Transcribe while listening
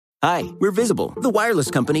Hi, we're Visible, the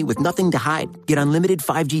wireless company with nothing to hide. Get unlimited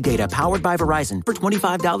 5G data powered by Verizon for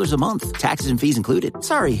 $25 a month. Taxes and fees included.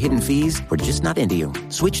 Sorry, hidden fees. We're just not into you.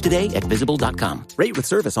 Switch today at Visible.com. Rate with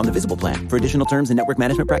service on the Visible plan. For additional terms and network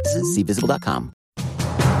management practices, see Visible.com.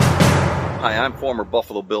 Hi, I'm former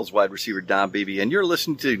Buffalo Bills wide receiver Don Beebe, and you're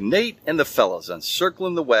listening to Nate and the Fellas on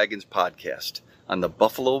Circling the Wagons podcast on the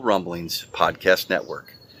Buffalo Rumblings Podcast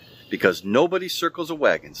Network. Because nobody circles the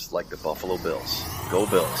wagons like the Buffalo Bills. Go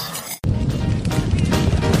Bills.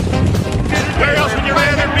 Where else would you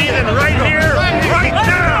rather be than right here, right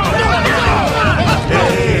now?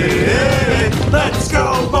 Hey, hey, let's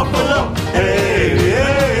go Buffalo. Hey,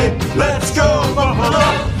 hey, let's go Buffalo.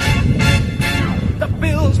 The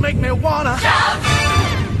Bills make me wanna shout.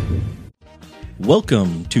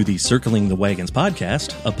 Welcome to the Circling the Wagons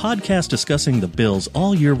podcast, a podcast discussing the Bills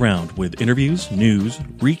all year round with interviews, news,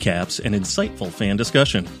 recaps, and insightful fan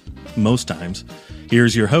discussion. Most times.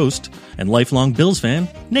 Here's your host and lifelong Bills fan,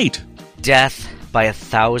 Nate. Death by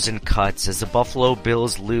 1,000 cuts as the Buffalo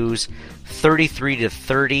Bills lose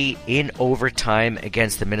 33-30 in overtime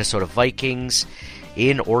against the Minnesota Vikings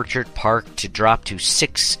in Orchard Park to drop to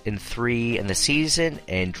 6-3 in the season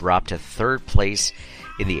and drop to third place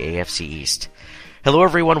in the AFC East. Hello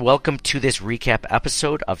everyone, welcome to this recap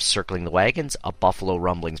episode of Circling the Wagons, a Buffalo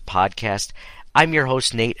Rumblings podcast. I'm your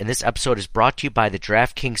host Nate, and this episode is brought to you by the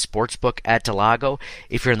DraftKings Sportsbook at Del Lago.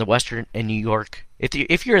 If you're in the Western and New York,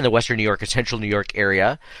 if you're in the Western New York or Central New York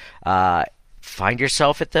area, find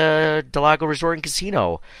yourself at the Del Lago Resort and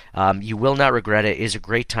Casino. You will not regret it. It is a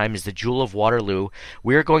great time. It's the Jewel of Waterloo.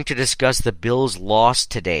 We're going to discuss the Bills' loss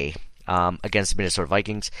today against the Minnesota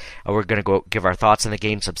Vikings. We're going to go give our thoughts on the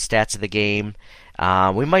game, some stats of the game.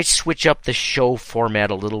 We might switch up the show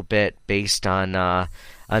format a little bit based on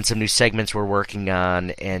some new segments we're working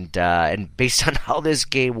on and based on how this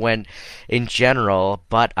game went in general.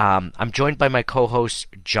 But I'm joined by my co-hosts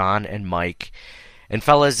John and Mike. And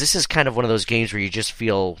fellas, this is kind of one of those games where you just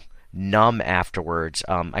feel numb afterwards.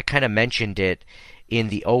 I kind of mentioned it in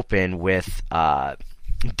the open with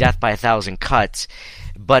death by 1,000 cuts,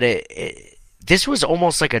 but this was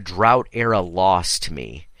almost like a drought era loss to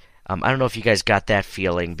me. I don't know if you guys got that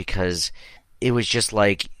feeling, because it was just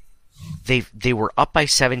like they were up by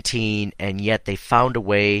 17 and yet they found a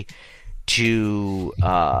way to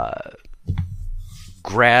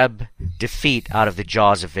grab defeat out of the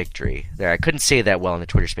jaws of victory. There, I couldn't say that well in the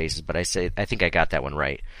Twitter Spaces, but I think I got that one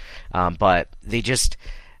right. But they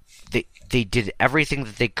did everything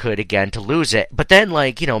that they could again to lose it, but then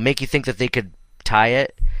make you think that they could tie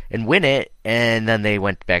it and win it, and then they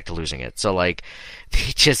went back to losing it. So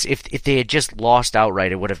if they had just lost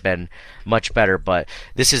outright, it would have been much better. But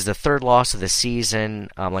this is the third loss of the season.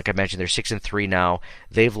 Like I mentioned, they're 6-3 now.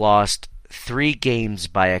 They've lost 3 games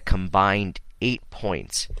by a combined 8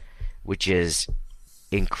 points, which is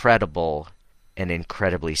incredible and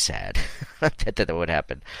incredibly sad that would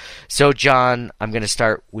happen. So, John, I'm going to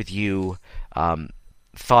start with you.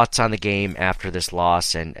 Thoughts on the game after this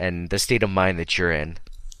loss and the state of mind that you're in.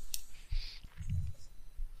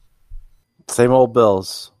 Same old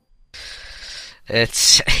Bills.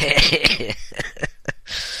 It's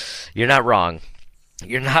You're not wrong.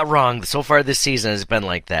 You're not wrong. So far this season has been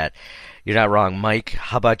like that. You're not wrong. Mike,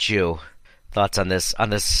 how about you? Thoughts on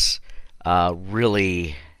this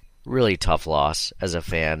really, really tough loss as a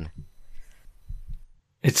fan?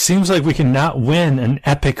 It seems like we cannot win an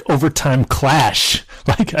epic overtime clash,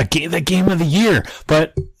 like the game of the year.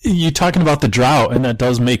 But you're talking about the drought, and that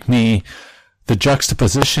does make me the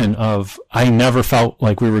juxtaposition of I never felt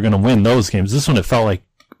like we were going to win those games. This one, it felt like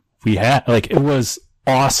we had, it was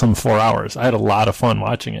awesome 4 hours. I had a lot of fun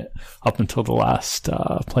watching it up until the last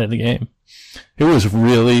play of the game. It was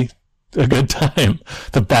really a good time.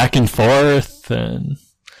 The back and forth, and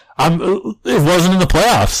it wasn't in the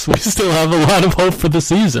playoffs. We still have a lot of hope for the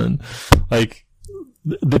season.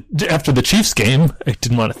 After the Chiefs game, I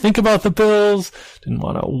didn't want to think about the Bills, didn't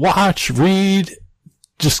want to watch, read,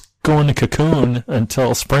 just go in a cocoon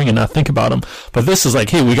until spring and not think about them. But this is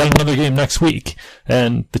hey, we got another game next week,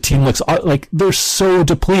 and the team looks like they're so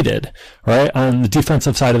depleted, right, on the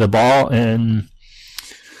defensive side of the ball, and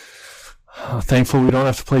thankful we don't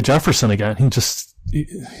have to play Jefferson again.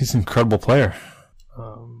 He's an incredible player.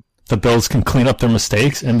 The Bills can clean up their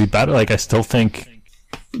mistakes and be better. I still think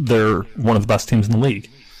they're one of the best teams in the league.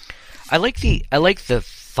 I like the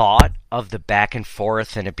thought of the back and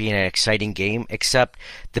forth and it being an exciting game, except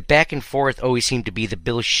the back and forth always seemed to be the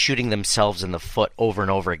Bills shooting themselves in the foot over and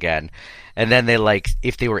over again. And then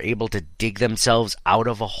if they were able to dig themselves out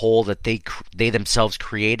of a hole that they themselves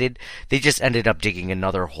created, they just ended up digging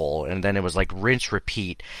another hole. And then it was rinse,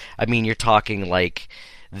 repeat. I mean, you're talking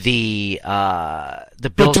The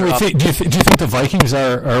But Bills. do you think the Vikings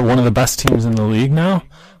are one of the best teams in the league now?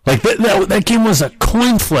 Like that game was a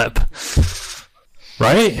coin flip,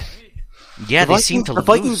 right? Yeah, they seem to lose.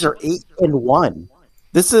 The Vikings are 8-1.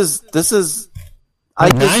 This is. I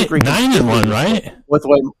disagree. 9-1, right? With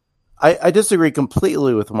what I disagree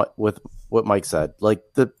completely with what Mike said. Like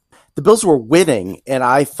the Bills were winning, and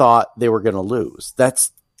I thought they were going to lose.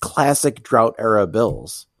 That's classic drought era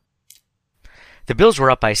Bills. The Bills were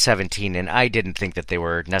up by 17, and I didn't think that they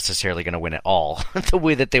were necessarily going to win at all. The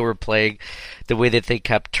way that they were playing, the way that they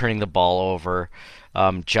kept turning the ball over.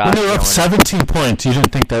 Josh, when they were up 17 points, you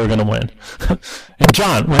didn't think they were going to win. And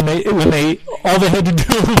John, when they all they had to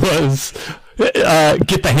do was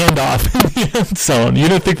get the handoff in the end zone. You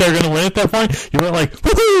didn't think they were going to win at that point. You were like,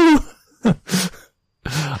 woohoo!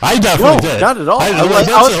 I definitely did. Not at all. I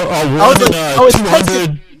was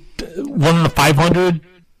 1 in a 500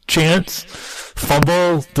 chance.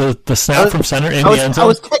 Fumble the snap from center in the end zone. I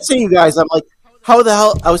was texting you guys. I'm like, how the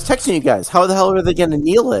hell? I was texting you guys. How the hell are they going to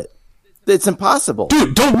kneel it? It's impossible.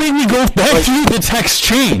 Dude, don't make me go back through the text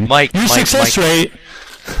chain. Your success rate.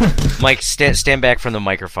 Mike, stand back from the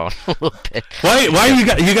microphone a little bit. Why are you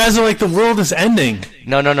guys are like the world is ending?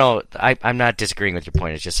 No. I'm not disagreeing with your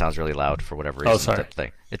point. It just sounds really loud for whatever reason. Oh, sorry.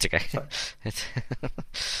 It's okay.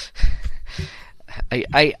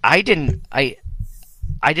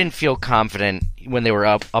 I didn't feel confident when they were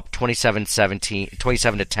up 27-17,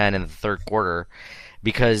 27-10 in the third quarter,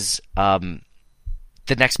 because the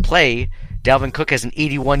next play, Dalvin Cook has an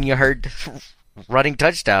 81-yard running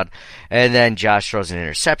touchdown, and then Josh throws an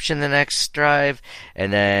interception the next drive,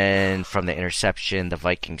 and then from the interception the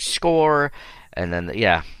Vikings score, and then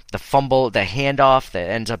the fumble, the handoff that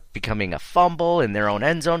ends up becoming a fumble in their own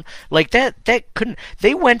end zone. Like that couldn't.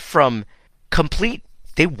 They went from complete.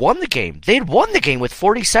 They won the game. They had won the game with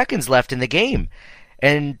 40 seconds left in the game,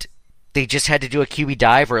 and they just had to do a QB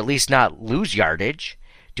dive or at least not lose yardage.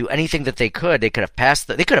 Do anything that they could. They could have passed.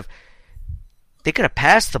 They could have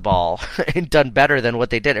passed the ball and done better than what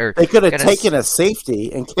they did. Or they could have taken a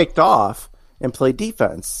safety and kicked off and played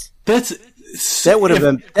defense. That would have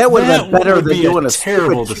been better than doing a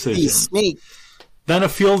terrible decision. Sneak. Then a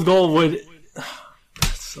field goal would.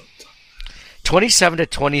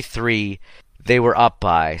 27-23, they were up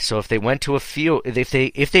by. So if they went to a field, if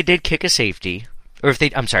they did kick a safety, or if they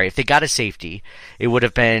got a safety, it would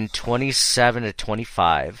have been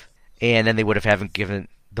 27-25, and then they would have given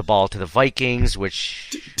the ball to the Vikings,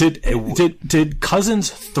 which did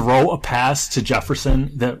Cousins throw a pass to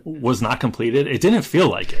Jefferson that was not completed? It didn't feel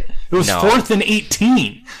like it. It was 4th and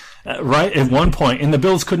 18, right at one point, and the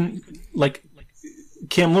Bills couldn't, like,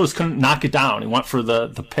 Cam Lewis couldn't knock it down. He went for the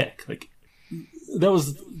pick. Like, that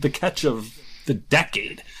was the catch of the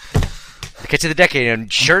decade. The catch of the decade,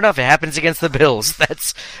 and sure enough, it happens against the Bills.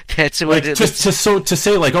 That's what like, it is. To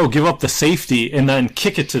say, like, oh, give up the safety and then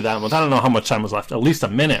kick it to them. I don't know how much time was left. At least a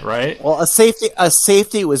minute, right? Well, a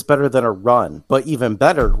safety was better than a run, but even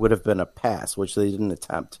better would have been a pass, which they didn't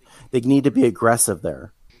attempt. They need to be aggressive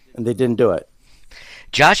there, and they didn't do it.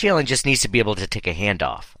 Josh Allen just needs to be able to take a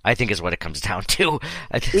handoff, I think, is what it comes down to.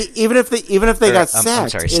 Even if they got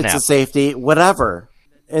sacked, it's a safety, whatever,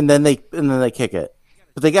 and then they kick it.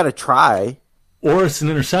 But they got to try. Or it's an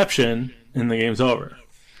interception, and the game's over.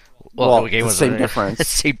 Well, the game was the same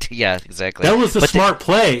difference. Yeah, exactly. That was the smart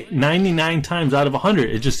play 99 times out of 100.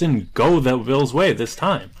 It just didn't go the Bills' way this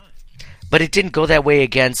time. But it didn't go that way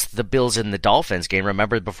against the Bills in the Dolphins game.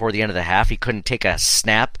 Remember, before the end of the half, he couldn't take a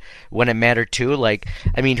snap when it mattered too. Like,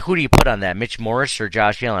 I mean, who do you put on that, Mitch Morris or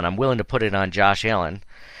Josh Allen? I'm willing to put it on Josh Allen.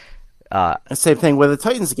 Same thing with the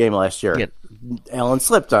Titans game last year. Yeah. Allen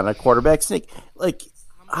slipped on a quarterback sneak. Like,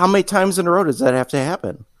 how many times in a row does that have to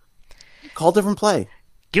happen? Call different play.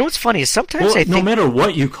 You know what's funny is sometimes I think... No matter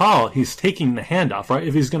what you call, he's taking the handoff, right?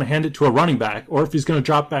 If he's going to hand it to a running back or if he's going to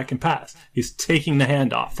drop back and pass, he's taking the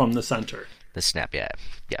handoff from the center. The snap, yeah.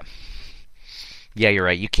 Yeah, you're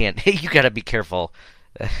right. You can't... You got to be careful.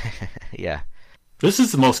 Yeah. This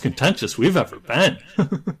is the most contentious we've ever been.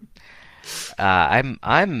 I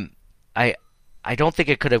don't think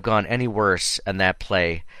it could have gone any worse in that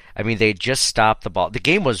play. I mean, they just stopped the ball. The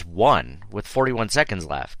game was won with 41 seconds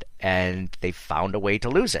left, and they found a way to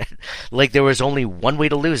lose it. Like, there was only one way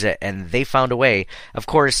to lose it, and they found a way. Of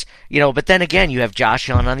course, but then again, you have Josh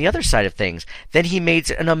Allen on the other side of things. Then he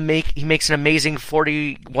makes an amazing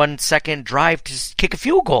 41-second drive to kick a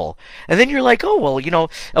field goal. And then you're like, oh, well,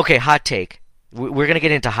 okay, hot take. We're going to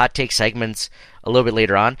get into hot take segments a little bit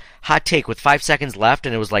later on. Hot take with 5 seconds left,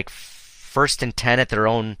 and it was like 1st and 10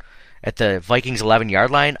 at the Vikings 11-yard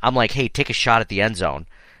line. I'm like, hey, take a shot at the end zone.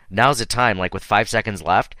 now's the time. Like with 5 seconds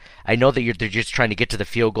left, I know that they're just trying to get to the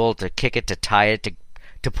field goal, to kick it, to tie it,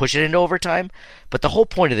 to push it into overtime. But the whole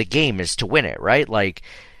point of the game is to win it, right? Like,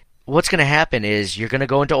 what's going to happen is you're going to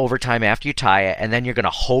go into overtime after you tie it, and then you're going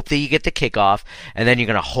to hope that you get the kickoff, and then you're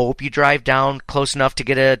going to hope you drive down close enough to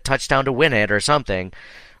get a touchdown to win it or something,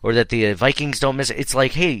 or that the Vikings don't miss it. It's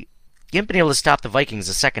like, hey, you haven't been able to stop the Vikings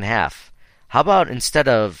the second half. How about instead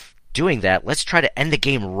of doing that, let's try to end the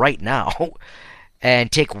game right now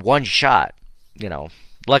and take one shot,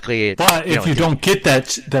 Luckily, but if you don't get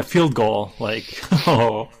that field goal, like,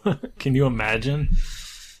 can you imagine?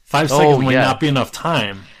 5 seconds might not be enough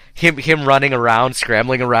time. Him running around,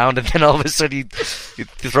 scrambling around, and then all of a sudden he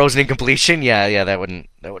throws an incompletion. Yeah, that wouldn't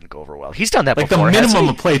go over well. He's done that before. Like the minimum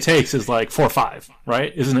a play takes is like 4 or 5,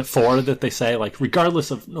 right? Isn't it 4 that they say? Like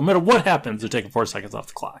regardless of no matter what happens, they're taking 4 seconds off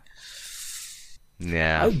the clock.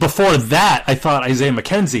 Yeah. Before that, I thought Isaiah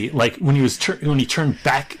McKenzie, like when he turned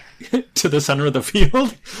back to the center of the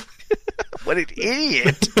field. What an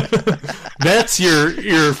idiot! That's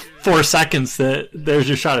your 4 seconds. There's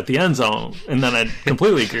your shot at the end zone, and then I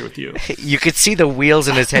completely agree with you. You could see the wheels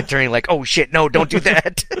in his head turning, like, "Oh shit, no, don't do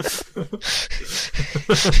that."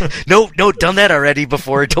 No, done that already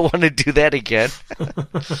before. Don't want to do that again.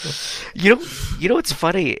 You know what's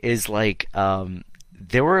funny is like,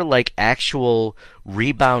 there were like actual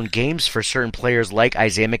rebound games for certain players like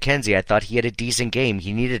Isaiah McKenzie. I thought he had a decent game.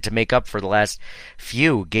 He needed to make up for the last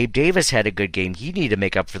few. Gabe Davis had a good game. He needed to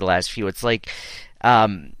make up for the last few. It's like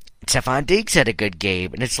Stephon Diggs had a good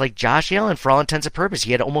game. And it's like Josh Allen, for all intents and purposes,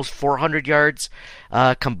 he had almost 400 yards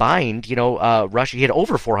combined, rushing. He had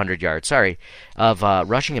over 400 yards, of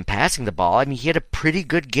rushing and passing the ball. I mean, he had a pretty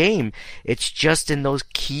good game. It's just in those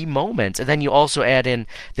key moments. And then you also add in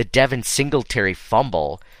the Devin Singletary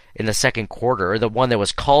fumble in the second quarter, or the one that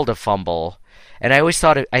was called a fumble. And I always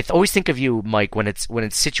think of you, Mike, when it's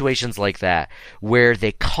situations like that where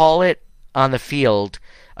they call it on the field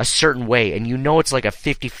a certain way, and it's like a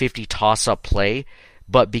 50-50 toss-up play,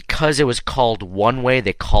 but because it was called one way,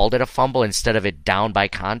 they called it a fumble instead of it down by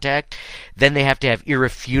contact. Then they have to have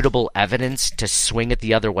irrefutable evidence to swing it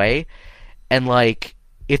the other way. And like,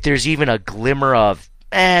 if there's even a glimmer of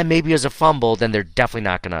maybe it was a fumble, then they're definitely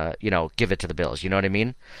not gonna, give it to the Bills. You know what I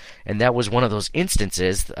mean? And that was one of those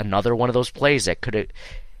instances, another one of those plays that could have,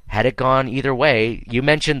 had it gone either way. You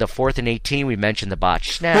mentioned the 4th and 18. We mentioned the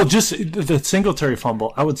botched snap. Well, just the Singletary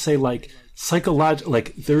fumble. I would say like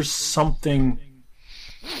like there's something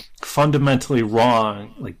fundamentally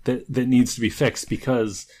wrong, like that needs to be fixed,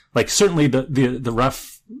 because like certainly the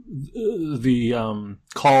ref, the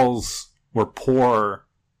calls were poor.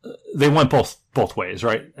 They went both ways,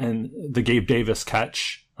 right? And the Gabe Davis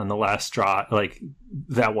catch on the last draw, like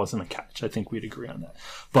that wasn't a catch. I think we'd agree on that.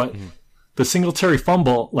 But the Singletary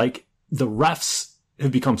fumble, like the refs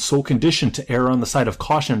have become so conditioned to err on the side of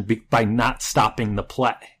caution by not stopping the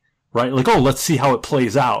play, right? Like, let's see how it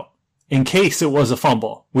plays out in case it was a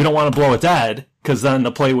fumble. We don't want to blow it dead because then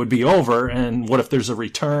the play would be over. And what if there's a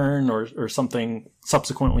return or something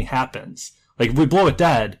subsequently happens? Like if we blow it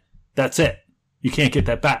dead, that's it. You can't get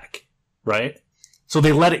that back, right? So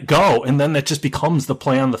they let it go, and then that just becomes the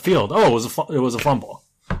play on the field. It was a fumble,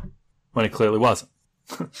 when it clearly wasn't,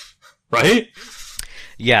 right?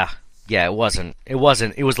 Yeah, it wasn't. It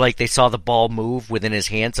was like they saw the ball move within his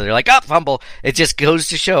hand, so they're like, fumble. It just goes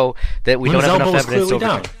to show that we don't have enough evidence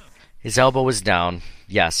over. His elbow was down.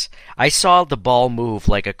 Yes. I saw the ball move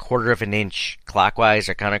like a quarter of an inch clockwise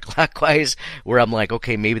or counterclockwise, where I'm like,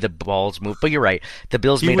 okay, maybe the ball's moved. But you're right. The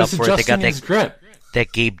Bills made up for it. They got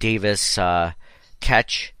that Gabe Davis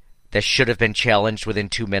catch that should have been challenged within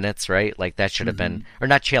 2 minutes, right? Like that should have been, or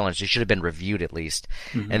not challenged, it should have been reviewed at least.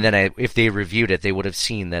 And then if they reviewed it, they would have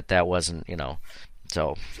seen that wasn't,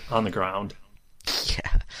 so. On the ground.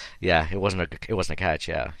 Yeah, it wasn't a catch,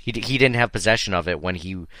 yeah. He didn't have possession of it when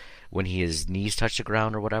his knees touched the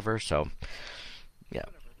ground or whatever, so yeah.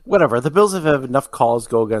 Whatever. The Bills have had enough calls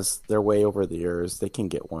go against their way over the years. They can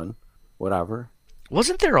get one. Whatever.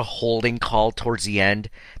 Wasn't there a holding call towards the end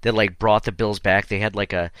that like brought the Bills back? They had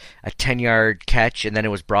like a 10-yard catch, and then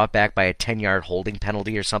it was brought back by a 10-yard holding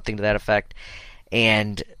penalty or something to that effect.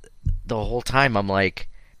 And the whole time I'm like,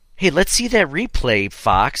 hey, let's see that replay,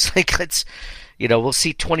 Fox. Like, we'll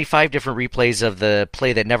see 25 different replays of the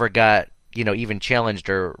play that never got, even challenged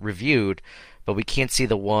or reviewed, but we can't see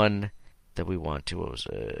the one that we want to. What was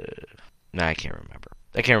it? Nah, I can't remember.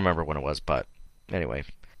 I can't remember when it was, but anyway.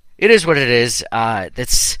 It is what it is.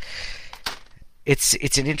 It's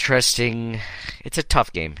an interesting. It's a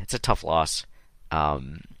tough game. It's a tough loss. I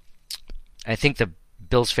think the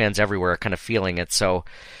Bills fans everywhere are kind of feeling it. So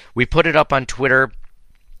we put it up on Twitter.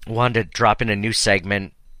 Wanted to drop in a new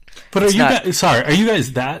segment. But are you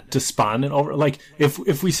guys that despondent over, like,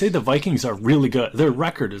 if we say the Vikings are really good, their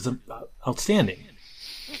record is outstanding.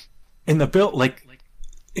 And the Bill, like,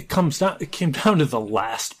 it came down to the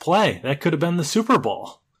last play. That could have been the Super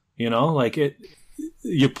Bowl. You know, like,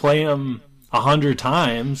 you play them 100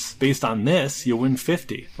 times based on this, you win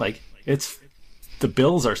 50. Like, the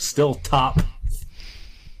Bills are still top,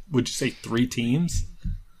 would you say 3 teams?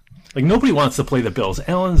 Like, nobody wants to play the Bills.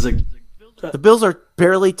 The Bills are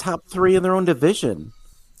barely top 3 in their own division.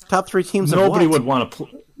 Top 3 teams. Nobody would want to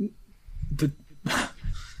play.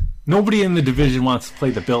 Nobody in the division wants to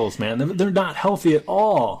play the Bills, man. They're not healthy at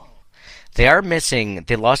all. They are missing.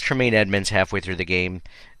 They lost Tremaine Edmonds halfway through the game.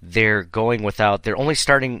 They're going without. Their only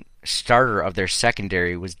starter of their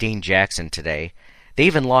secondary was Dane Jackson today. They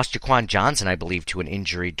even lost Jaquan Johnson, I believe, to an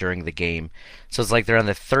injury during the game. So it's like they're on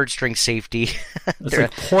the third string safety. It's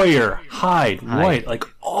like Poyer, Hyde, White, like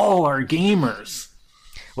all our gamers.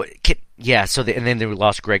 Yeah, and then they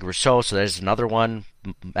lost Greg Rousseau, so there's another one.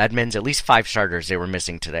 Edmonds, at least 5 starters they were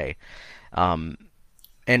missing today. And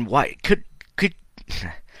why could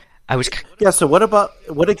I was So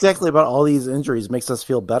what exactly about all these injuries makes us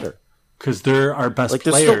feel better? Because they're our best like,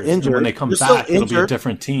 players, and when they come back, it'll be a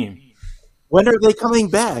different team. When are they coming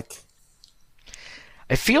back?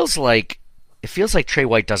 It feels like Trey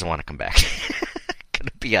White doesn't want to come back.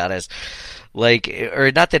 Gonna be honest,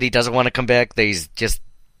 or not that he doesn't want to come back. That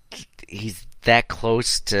he's that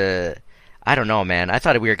close to. I don't know, man. I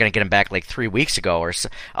thought we were gonna get him back like 3 weeks ago or so.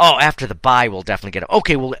 Oh, after the bye, we'll definitely get him.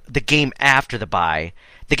 Okay, well, the game after the bye,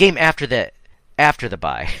 the game after the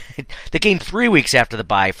bye, the game 3 weeks after the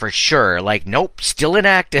bye for sure. Like, nope, still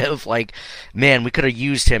inactive. Like, man, we could have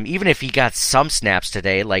used him even if he got some snaps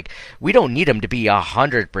today. Like, we don't need him to be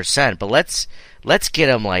 100%, but let's get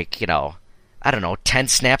him, like, you know, I don't know, 10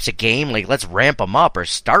 snaps a game. Like, let's ramp him up or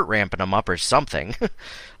start ramping him up or something.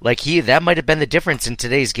 Like, that might have been the difference in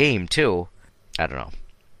today's game too. I don't know.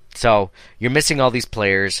 So you're missing all these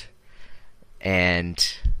players, and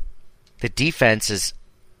the defense is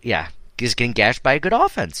getting gashed by a good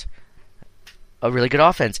offense. A really good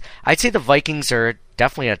offense. I'd say the Vikings are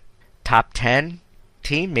definitely a top 10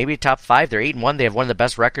 team, maybe a top 5. They're 8-1. They have one of the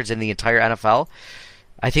best records in the entire NFL.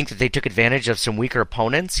 I think that they took advantage of some weaker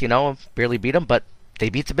opponents, you know, barely beat them, but they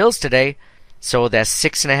beat the Bills today. So that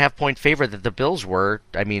 6.5 point favorite that the Bills were,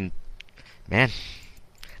 I mean, man.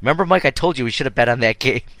 Remember, Mike, I told you we should have bet on that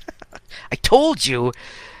game. I told you.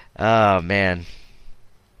 Oh, man.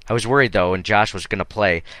 I was worried, though, when Josh was going to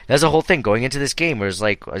play. That's the whole thing going into this game. It was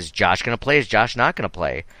like, is Josh going to play? Is Josh not going to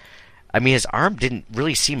play? I mean, his arm didn't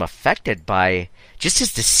really seem affected by just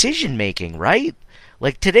his decision-making, right?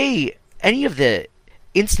 Like, today, any of the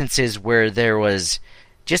instances where there was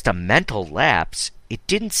just a mental lapse, it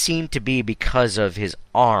didn't seem to be because of his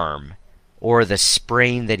arm or the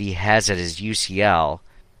sprain that he has at his UCL.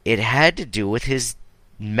 It had to do with his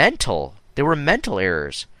mental. There were mental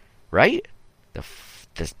errors, right? The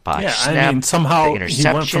botch snap, I mean, somehow the he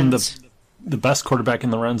went from the best quarterback in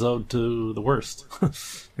the red zone to the worst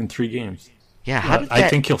in 3 games. Yeah, I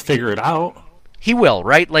think he'll figure it out. He will,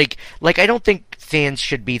 right? Like I don't think fans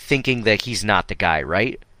should be thinking that he's not the guy,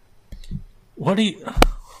 right? What are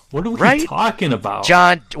we talking about?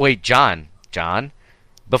 John.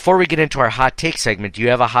 Before we get into our hot take segment, do you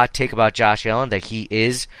have a hot take about Josh Allen that he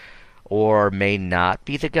is or may not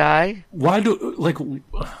be the guy? Why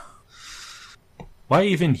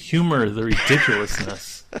even humor the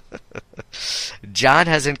ridiculousness? John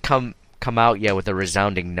hasn't come out yet with a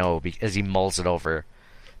resounding no as he mulls it over.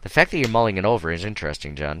 The fact that you're mulling it over is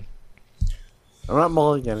interesting, John. I'm not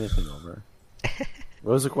mulling anything over.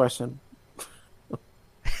 What was the question?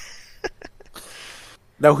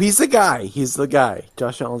 No, he's the guy. He's the guy.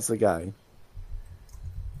 Josh Allen's the guy.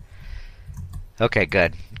 Okay,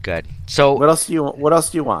 good. So what else do you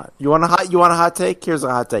want? You want a hot take? Here's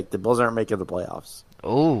a hot take. The Bills aren't making the playoffs.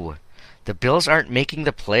 Oh, the Bills aren't making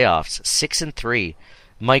the playoffs. 6-3.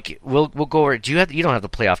 Mike, we'll go over. You don't have the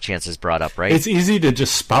playoff chances brought up, right? It's easy to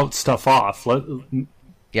just spout stuff off.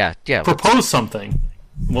 Yeah. Propose something.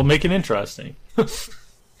 We'll make it interesting.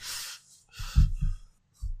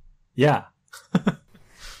 Yeah.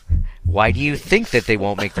 Why do you think that they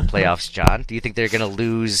won't make the playoffs, John? Do you think they're going to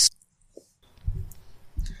lose?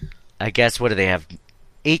 I guess, what do they have?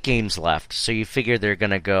 8 games left. So you figure they're going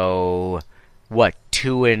to go,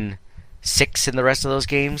 2-6 in the rest of those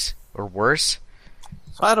games? Or worse?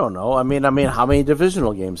 I don't know. I mean, how many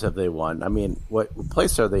divisional games have they won? I mean, what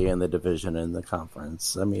place are they in the division and the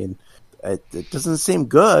conference? I mean, it doesn't seem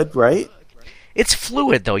good, right? It's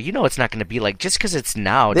fluid, though. You know it's not going to be like, just because it's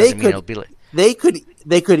now doesn't mean it'll be like... They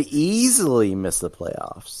could easily miss the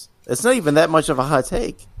playoffs. It's not even that much of a hot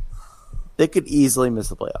take. They could easily miss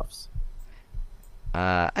the playoffs.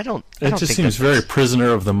 I don't It just think seems that's- very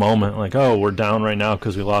prisoner of the moment. Like, oh, we're down right now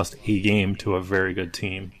because we lost a game to a very good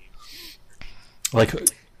team. Like,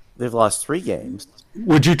 They've lost 3 games.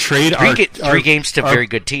 would you trade three games to very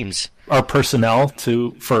good teams? Our personnel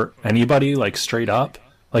for anybody, like, straight up?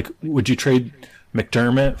 Like, would you trade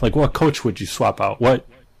McDermott? Like, what coach would you swap out? What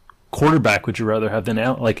quarterback would you rather have than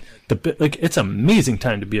Allen? Like, it's an amazing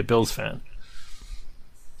time to be a Bills fan.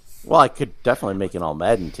 Well, I could definitely make an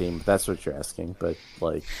all-Madden team if that's what you're asking, but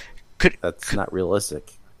like, that's not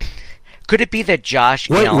realistic. Could it be that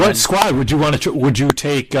Josh Allen? What squad would you want to? Would you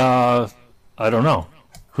take? I don't know.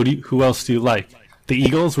 Who else do you like? The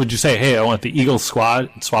Eagles? Would you say, hey, I want the Eagles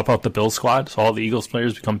squad and swap out the Bills squad so all the Eagles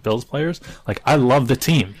players become Bills players? Like, I love the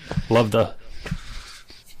team, love the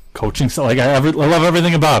coaching. So, like, I love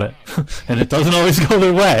everything about it, and it doesn't always go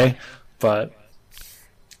their way, but.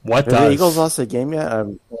 What Have does the Eagles lost a game yet?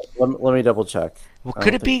 Let me double check. Well, I could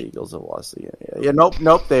don't it think be? the Eagles have lost a game yet? Yeah,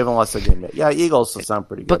 nope, they haven't lost a game yet. Yeah, Eagles sound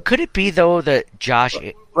pretty good. But could it be though that Josh?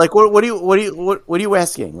 Like, what are you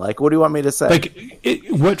asking? Like, what do you want me to say? like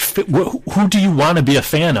who do you want to be a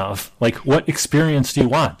fan of? Like, what experience do you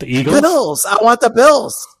want? The Eagles? Bills. I want the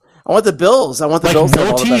Bills. I want the Bills. I want the Like, Bills to no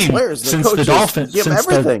have all the best team players. since coaches, the Dolphins, give them since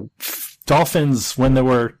everything. the Dolphins, when there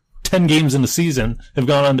were 10 games in the season, have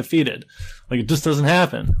gone undefeated. Like, it just doesn't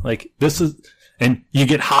happen. Like, this is, and you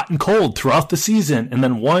get hot and cold throughout the season, and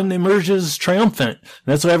then one emerges triumphant. And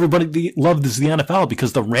that's why everybody loves the NFL,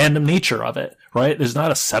 because the random nature of it, right? There's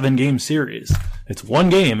not a 7-game series. It's one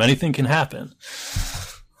game. Anything can happen.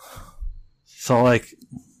 So, like,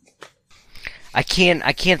 I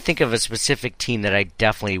can't think of a specific team that I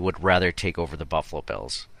definitely would rather take over the Buffalo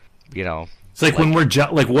Bills. You know, it's like when we're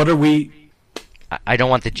like, what are we? I don't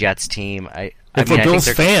want the Jets team. If we're Bills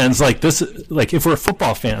fans, like this, like if we're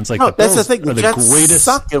football fans, like No, the that's Bills the thing. The are Jets greatest.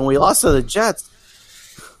 suck, and we lost to the Jets.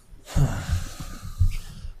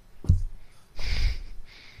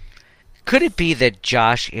 Could it be that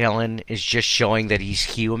Josh Allen is just showing that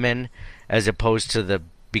he's human, as opposed to the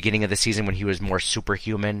beginning of the season when he was more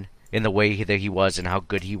superhuman in the way that he was and how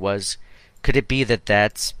good he was? Could it be that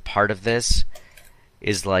that's part of this?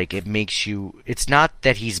 Is like it makes you. It's not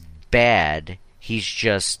that he's bad. He's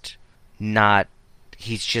just not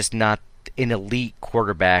an elite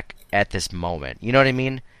quarterback at this moment. You know what I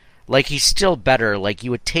mean? Like, he's still better. Like, you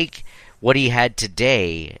would take what he had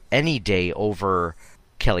today any day over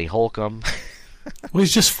Kelly Holcomb. Well,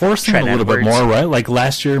 he's just forcing Trent it a little Edwards. bit more, right? Like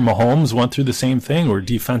last year, Mahomes went through the same thing where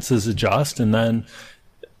defenses adjust, and then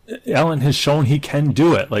Allen has shown he can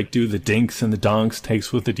do it. Like, do the dinks and the dunks,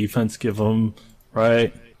 takes what the defense give him,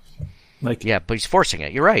 right? Like, Yeah, but he's forcing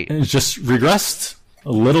it. You're right. and it's just regressed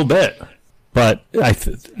a little bit. But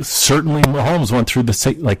certainly Mahomes went through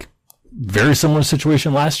the like very similar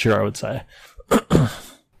situation last year, I would say.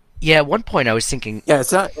 Yeah, at one point I was thinking... Yeah,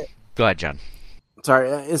 it's not. Go ahead, John. Sorry,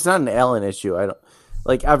 it's not an Allen issue. I don't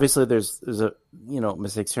like. Obviously, there's a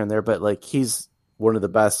mistakes here and there, but like, he's one of the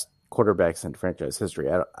best quarterbacks in franchise history.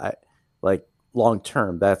 I like, long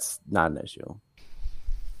term, that's not an issue.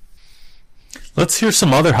 Let's hear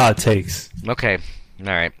some other hot takes. Okay. All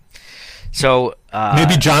right. So...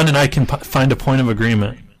 Maybe John and I can find a point of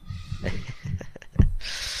agreement.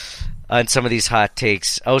 on some of these hot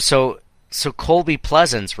takes. Oh, so Colby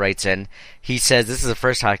Pleasance writes in. He says, this is the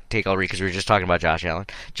first hot take I'll read because we were just talking about Josh Allen.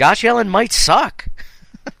 Josh Allen might suck.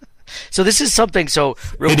 So this is something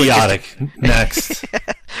real Idiotic. Quick, Next.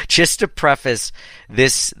 just to preface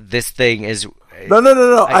this thing is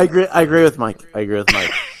No. I agree with Mike.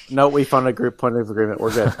 No, we found a group point of agreement.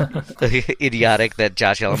 We're good. idiotic that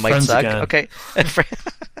Josh Allen might friends suck. again. Okay.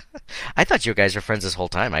 I thought you guys were friends this whole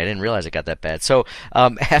time. I didn't realize it got that bad. So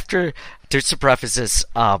just to preface this,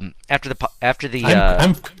 after the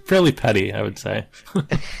I'm fairly petty, I would say.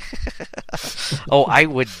 Oh, I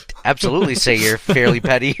would absolutely say you're fairly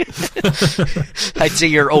petty. I'd say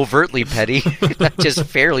you're overtly petty, not just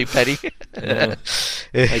fairly petty.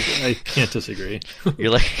 I can't disagree.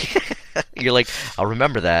 You're like, I'll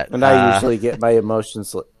remember that. And I usually get my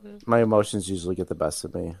emotions. My emotions usually get the best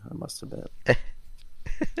of me. I must admit.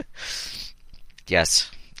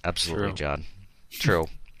 Yes, absolutely, True. John. True.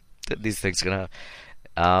 These things gonna.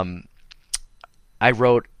 I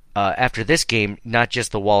wrote after this game, not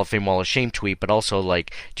just the Wall of Fame, Wall of Shame tweet, but also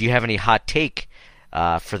like, do you have any hot take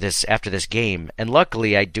for this after this game? And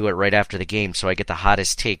luckily, I do it right after the game, so I get the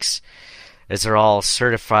hottest takes, as they're all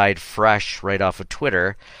certified fresh right off of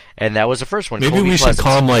Twitter. And that was the first one. Maybe Colby we should Pleasance.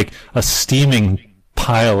 call him like a steaming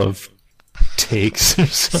pile of takes or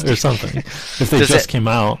something. If they just came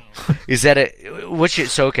out. Is that a what's your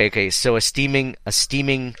so okay? So a steaming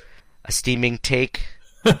take.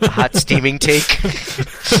 A hot steaming take.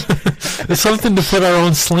 There's something to put our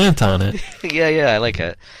own slant on it. Yeah, I like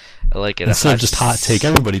it. Instead of just hot take,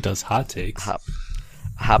 everybody does hot takes.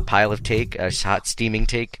 Hot pile of take, a hot steaming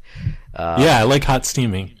take. Yeah, I like hot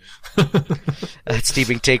steaming. Hot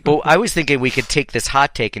steaming take. But I was thinking we could take this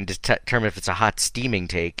hot take and determine if it's a hot steaming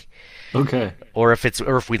take. Okay. Or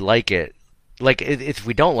if we like it. Like if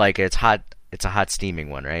we don't like it, it's hot. It's a hot steaming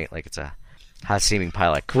one, right? Like it's a hot steaming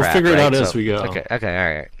pile of crap. We'll figure it right? out as we go. Okay, all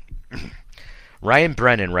right. Ryan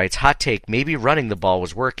Brennan writes, hot take, maybe running the ball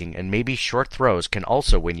was working, and maybe short throws can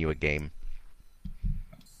also win you a game.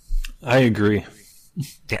 I agree.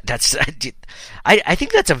 Yeah, I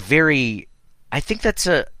think that's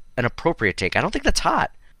an appropriate take. I don't think that's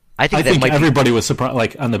hot. I think everybody was surprised,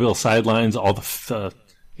 like on the Bills sidelines, all the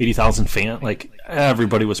 80,000 fans, like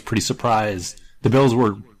everybody was pretty surprised. The Bills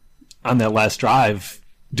were on that last drive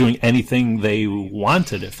doing anything they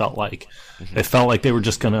wanted. It felt like they were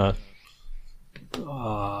just gonna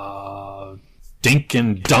dink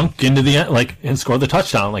and dunk into the end, like, and score the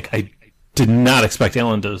touchdown. Like, I did not expect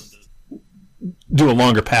Allen to do a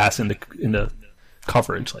longer pass into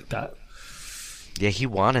coverage like that. Yeah, he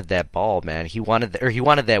wanted that ball, man. He wanted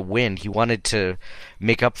that win. He wanted to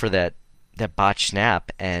make up for that botched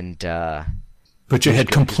snap, and but you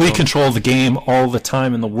had complete control of the game all the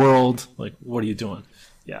time in the world. Like, what are you doing?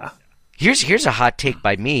 Yeah. Here's a hot take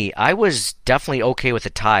by me. I was definitely okay with a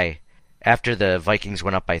tie after the Vikings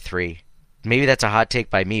went up by 3. Maybe that's a hot take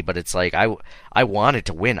by me, but it's like I wanted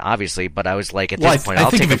to win, obviously, but I was like, at this point,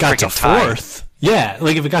 I'll take a freaking tie. Fourth, yeah,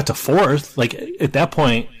 like if it got to fourth, like at that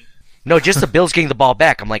point. No, just the Bills getting the ball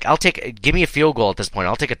back. I'm like, give me a field goal at this point.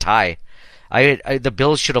 I'll take a tie. The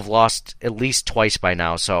Bills should have lost at least twice by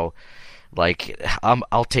now, so like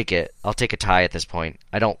I'll take it. I'll take a tie at this point.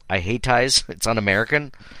 I hate ties. It's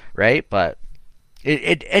un-American, right? But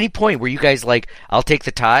at any point were you guys like, I'll take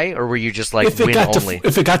the tie, or were you just like win only?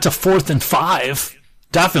 If it got to 4th and 5,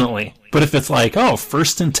 definitely. But if it's like,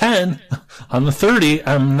 1st and 10 on the 30,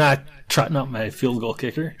 I'm not trotting out my field goal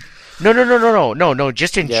kicker. No.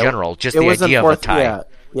 Just in general, just the idea of a tie.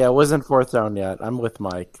 Yeah, it wasn't 4th down yet. I'm with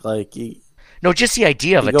Mike. Like, no, just the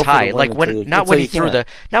idea of a tie. Like when he threw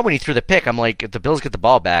the pick. I'm like, if the Bills get the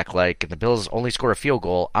ball back, like if the Bills only score a field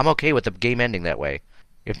goal, I'm okay with the game ending that way.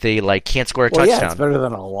 If they like can't score a touchdown, yeah, it's better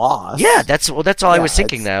than a loss. Yeah, that's all I was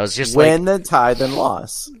thinking. That I was just win then tie then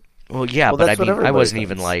loss. Well, yeah, but I mean, I wasn't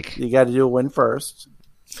even like, you got to do a win first.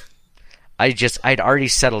 I'd already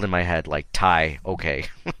settled in my head like tie, okay.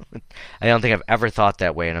 I don't think I've ever thought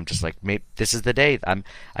that way, and I'm just like, maybe this is the day.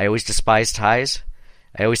 I always despise ties.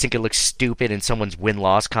 I always think it looks stupid in someone's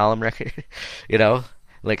win-loss column record,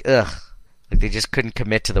 like ugh, like they just couldn't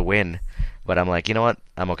commit to the win. But I'm like, you know what?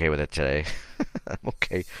 I'm okay with it today. I'm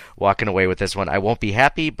okay walking away with this one. I won't be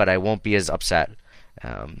happy, but I won't be as upset.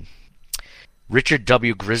 Richard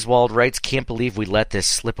W. Griswold writes, can't believe we let this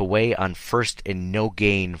slip away on 1st and no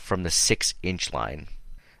gain from the 6-inch line.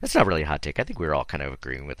 That's not really a hot take. I think we were all kind of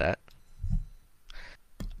agreeing with that.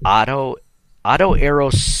 Otto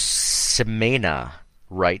Aerosimena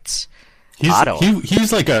writes,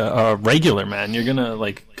 he's like a regular, man. You're gonna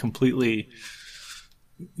like completely.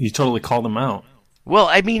 You totally called him out. Well,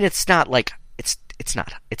 I mean, it's not like it's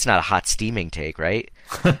not a hot steaming take, right?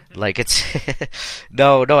 Like it's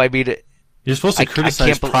no. I mean, you're supposed to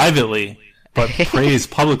criticize privately, but praise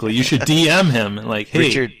publicly. You should DM him and like,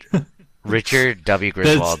 hey, Richard W.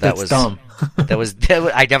 Griswold. That's dumb.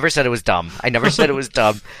 I never said it was dumb.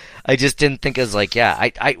 I just didn't think it was like,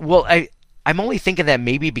 yeah. I'm only thinking that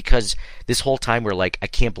maybe because this whole time we're like, I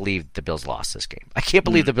can't believe the Bills lost this game.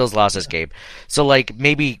 The Bills lost this game. So like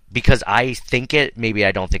maybe because I think it, maybe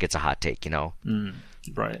I don't think it's a hot take,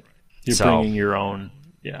 Right. You're bringing your own,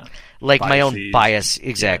 like my own bias.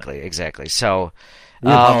 Exactly. So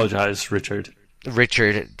we apologize, Richard.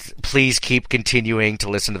 Richard, please keep continuing to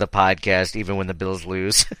listen to the podcast even when the Bills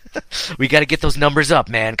lose. We got to get those numbers up,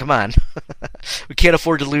 man. Come on. We can't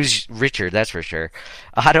afford to lose Richard, that's for sure.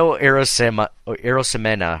 Otto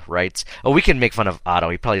Aerosimena writes, we can make fun of Otto.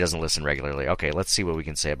 He probably doesn't listen regularly. Okay, let's see what we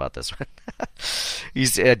can say about this one.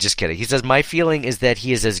 He's just kidding. He says, my feeling is that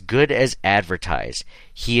he is as good as advertised.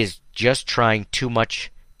 He is just trying too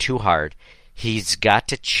much, too hard. He's got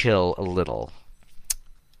to chill a little.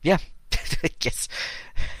 Yeah. Yes.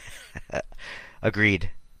 Agreed.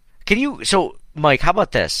 So Mike, how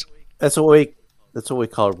about this? That's what we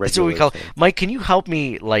call regulation. That's what we call. Mike, can you help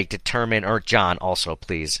me determine, or John also,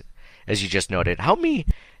 please, as you just noted, help me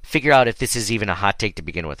figure out if this is even a hot take to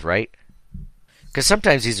begin with, right? Because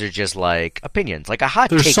sometimes these are just like opinions, like a hot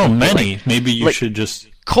take. There's so many. Maybe you should just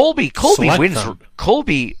Colby wins. Them.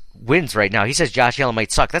 Colby wins right now. He says Josh Allen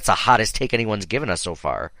might suck. That's the hottest take anyone's given us so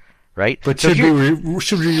far, right? But so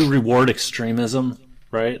should we reward extremism,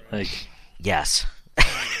 right? Like, yes.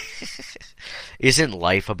 Isn't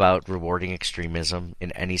life about rewarding extremism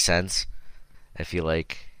in any sense? I feel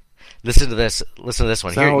like. Listen to this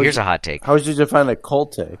one. So Here's a hot take. How would you define a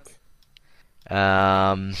cold take?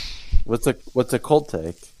 What's What's a cold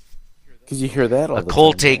take? Because you hear that all the time. A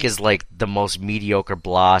cold take is like the most mediocre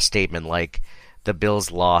blah statement, like the Bills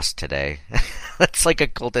lost today. That's like a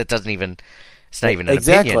cold. That doesn't even. It's not even an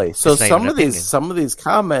exactly. opinion. So some of these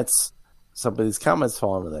comments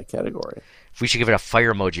fall into that category. If we should give it a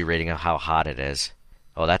fire emoji rating of how hot it is.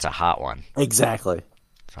 Oh, that's a hot one. Exactly.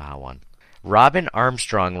 It's a hot one. Robin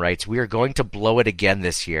Armstrong writes, "We are going to blow it again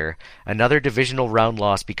this year. Another divisional round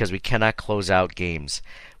loss because we cannot close out games.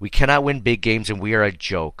 We cannot win big games and we are a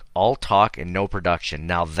joke. All talk and no production."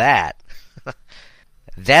 Now that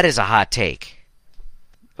is a hot take.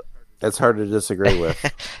 That's hard to disagree with.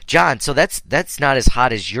 John, so that's not as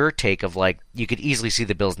hot as your take of like you could easily see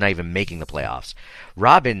the Bills not even making the playoffs.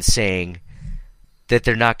 Robin's saying that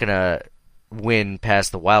they're not going to win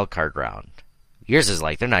past the wild card round. Yours is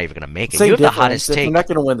like they're not even going to make it. You have the hottest take. They're not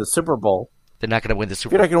going to win the Super Bowl. They're not going to win the Super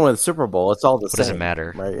Bowl. Bowl. You're not going to win the Super Bowl. It's all the same. What does it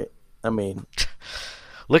matter? Right? I mean,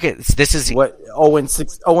 look at this is what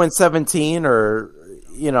 0-17 or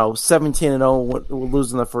 17-0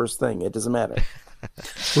 losing the first thing. It doesn't matter.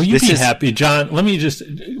 Will you be happy, John?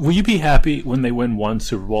 Will you be happy when they win one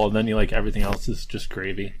Super Bowl and then you like everything else is just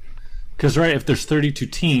gravy? Because right, if there's 32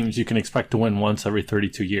 teams, you can expect to win once every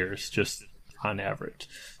 32 years, just on average.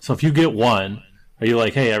 So if you get one, are you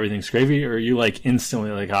like, hey, everything's gravy, or are you like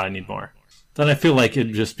instantly like, I need more? Then I feel like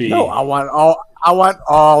it'd just be no. I want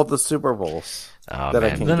all the Super Bowls that I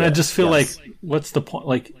can can then get. I just feel like, what's the point?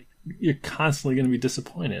 Like you're constantly going to be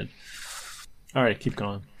disappointed. All right, keep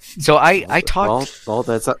going. So I talked. Well,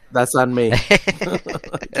 that's on me.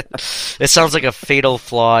 It sounds like a fatal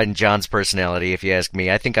flaw in John's personality, if you ask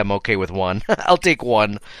me. I think I'm okay with one. I'll take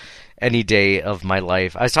one any day of my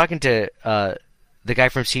life. I was talking to the guy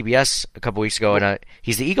from CBS a couple weeks ago, and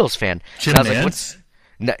he's the Eagles fan. Jim Nantz?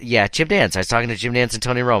 Yeah, Jim Nantz. I was talking to Jim Nantz and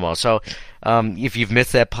Tony Romo. So if you've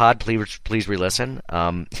missed that pod, please re-listen.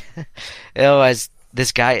 As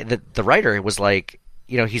this guy, the writer was like,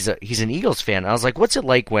 he's an Eagles fan. I was like, what's it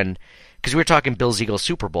like when, because we were talking Bills-Eagles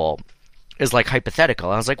Super Bowl, is like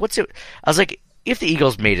hypothetical. I was like, if the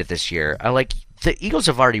Eagles made it this year, the Eagles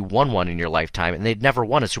have already won one in your lifetime, and they'd never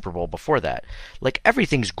won a Super Bowl before that. Like,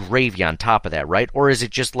 everything's gravy on top of that, right? Or is it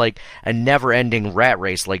just like a never-ending rat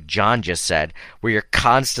race, like John just said, where you're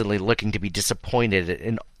constantly looking to be disappointed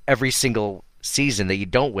in every single season that you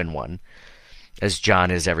don't win one, as John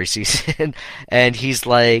is every season? And he's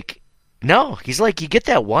like, no. He's like, you get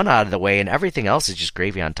that one out of the way, and everything else is just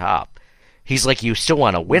gravy on top. He's like, you still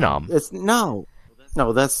want to win them. No,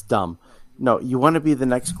 that's dumb. No, you want to be the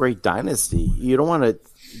next great dynasty. You don't want to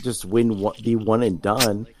just be one and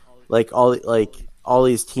done. Like all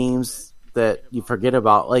these teams that you forget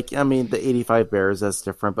about. Like, I mean, the '85 Bears, that's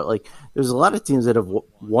different. But like, there's a lot of teams that have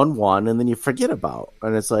won one and then you forget about.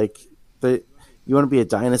 And it's like you want to be a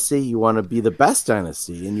dynasty. You want to be the best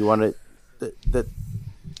dynasty, and you want to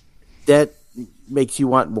that makes you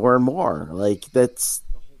want more and more. Like, that's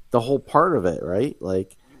the whole part of it, right?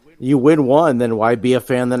 Like, you win one, then why be a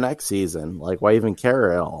fan the next season? Like, why even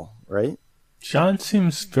care at all, right? John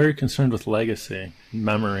seems very concerned with legacy,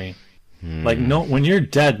 memory. Like, when you're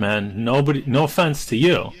dead, man, nobody, no offense to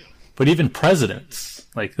you, but even presidents,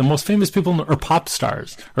 like the most famous people, or pop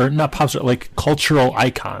stars, or not pop stars, like cultural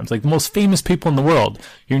icons, like the most famous people in the world,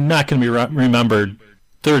 you're not going to be remembered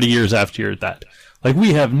 30 years after you're dead. Like,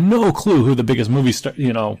 we have no clue who the biggest movie star,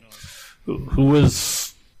 who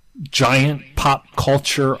was giant pop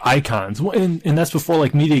culture icons. And that's before,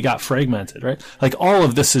 like, media got fragmented, right? Like, all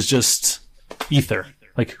of this is just ether.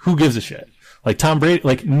 Like, who gives a shit? Like, Tom Brady,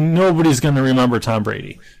 like, nobody's going to remember Tom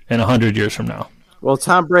Brady in 100 years from now. Well,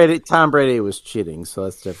 Tom Brady was cheating, so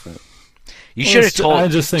that's different. You should have told... I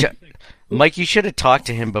just think... Mike, you should have talked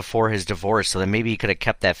to him before his divorce, so that maybe he could have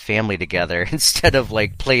kept that family together instead of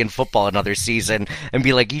like playing football another season, and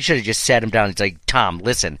be like, you should have just sat him down. It's like, Tom,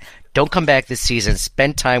 listen, don't come back this season.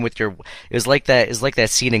 Spend time with your. It was like that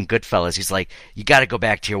scene in Goodfellas. He's like, you got to go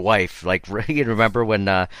back to your wife. Like, you remember when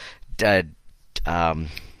I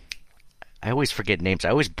always forget names. I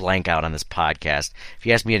always blank out on this podcast. If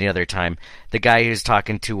you ask me any other time, the guy who's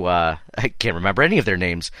talking to I can't remember any of their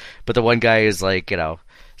names, but the one guy is like,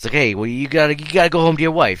 it's like, hey, well, you gotta go home to your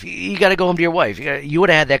wife. You gotta go home to your wife. You would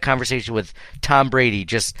have had that conversation with Tom Brady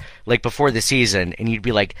just like before the season, and you'd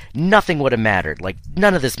be like, nothing would have mattered. Like,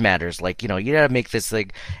 none of this matters. Like, you gotta make this thing.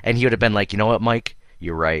 And he would have been like, you know what, Mike?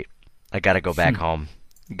 You're right. I got to go back home.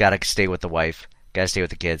 Got to stay with the wife. Got to stay with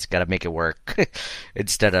the kids. Got to make it work.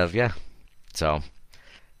 Instead of, So,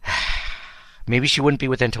 maybe she wouldn't be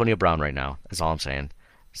with Antonio Brown right now, is all I'm saying.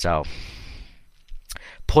 So,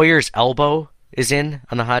 Poyer's elbow is in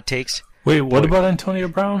on the hot takes. Wait, what about Antonio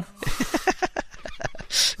Brown?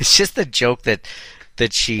 It's just a joke that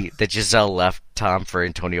Giselle left Tom for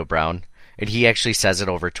Antonio Brown, and he actually says it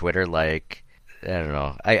over Twitter. Like, I don't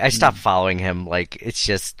know. I stopped following him. Like, it's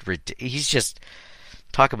just he's just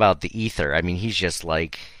talk about the ether. I mean, he's just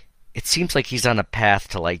like, it seems like he's on a path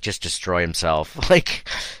to like just destroy himself. Like,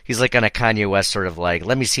 he's like on a Kanye West sort of like,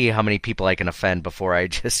 let me see how many people I can offend before I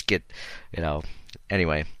just get,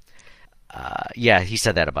 Anyway, he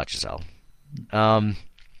said that about Giselle.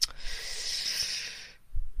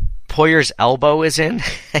 Poyer's elbow is in.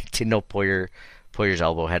 I didn't know Poyer's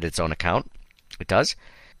elbow had its own account. It does.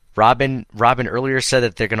 Robin earlier said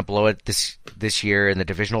that they're going to blow it this year in the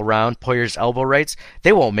divisional round. Poyer's elbow writes,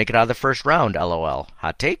 they won't make it out of the first round, LOL.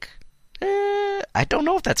 Hot take? I don't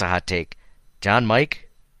know if that's a hot take. John, Mike?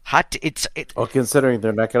 Well, considering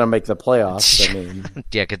they're not going to make the playoffs, I mean...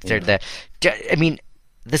 yeah, consider that. I mean,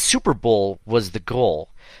 the Super Bowl was the goal.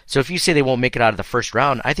 So if you say they won't make it out of the first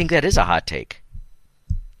round, I think that is a hot take.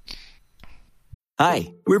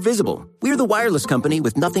 Hi, we're Visible. We're the wireless company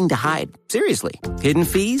with nothing to hide. Seriously. Hidden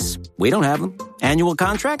fees? We don't have them. Annual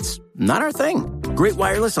contracts? Not our thing. Great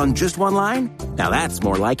wireless on just one line? Now that's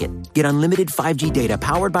more like it. Get unlimited 5G data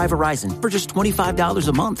powered by Verizon for just $25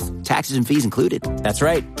 a month. Taxes and fees included. That's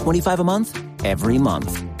right, $25 a month, every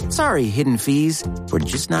month. Sorry, hidden fees. We're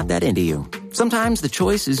just not that into you. Sometimes the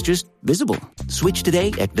choice is just Visible. Switch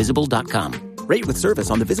today at Visible.com. Rate with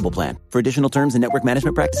service on the Visible plan. For additional terms and network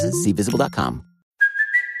management practices, see Visible.com.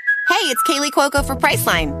 Hey, it's Kaylee Cuoco for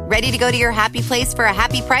Priceline. Ready to go to your happy place for a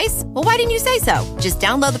happy price? Well, why didn't you say so? Just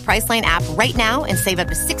download the Priceline app right now and save up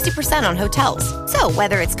to 60% on hotels. So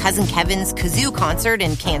whether it's Cousin Kevin's Kazoo Concert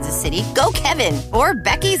in Kansas City, go Kevin, or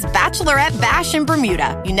Becky's Bachelorette Bash in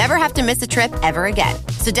Bermuda, you never have to miss a trip ever again.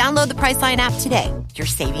 So download the Priceline app today. Your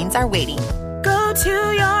savings are waiting. Go to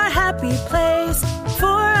your happy place for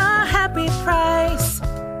a happy price.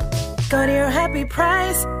 Go to your happy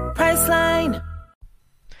price, Priceline.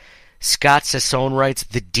 Scott Sassone writes,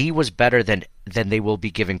 the D was better than they will be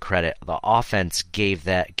given credit. The offense gave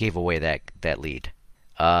away that lead.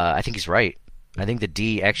 I think he's right. I think the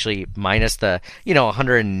D actually, minus the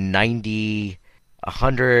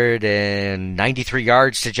 193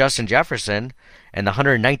 yards to Justin Jefferson and the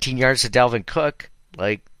 119 yards to Dalvin Cook,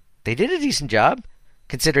 like, they did a decent job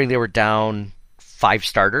considering they were down 5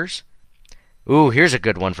 starters. Ooh, here's a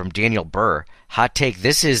good one from Daniel Burr. Hot take,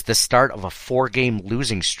 this is the start of a 4-game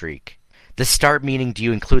losing streak. The start meaning, do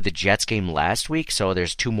you include the Jets game last week? So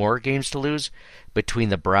there's 2 more games to lose between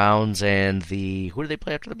the Browns and the... Who do they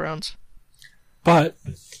play after the Browns? But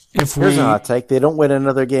if Here's a hot take. They don't win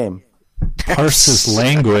another game. Parse his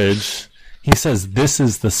language, he says this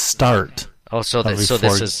is the start. Oh, so this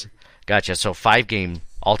is... Gotcha. So 5-game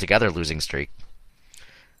altogether losing streak.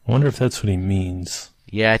 I wonder if that's what he means.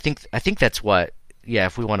 Yeah, I think that's what... Yeah,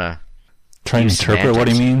 if we want to... Try and interpret what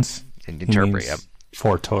he means. Interpret, yeah.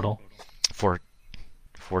 4 total. 4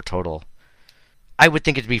 total. I would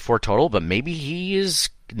think it'd be 4 total, but maybe he is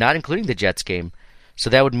not including the Jets game. So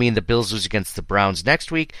that would mean the Bills lose against the Browns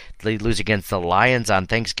next week. They lose against the Lions on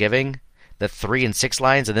Thanksgiving, the 3-6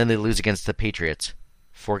 Lions, and then they lose against the Patriots.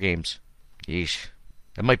 4 games. Yeesh.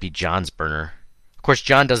 That might be John's burner. Of course,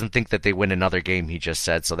 John doesn't think that they win another game, he just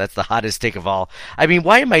said, so that's the hottest take of all. I mean,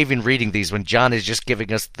 why am I even reading these when John is just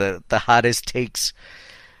giving us the hottest takes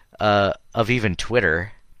of even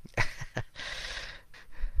Twitter?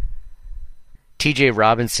 TJ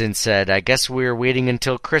Robinson said, I guess we're waiting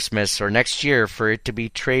until Christmas or next year for it to be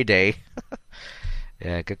Trey Day.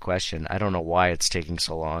 Yeah, good question. I don't know why it's taking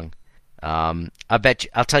so long. I'll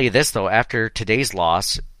tell you this, though. After today's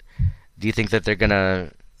loss, do you think that they're going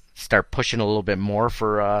to start pushing a little bit more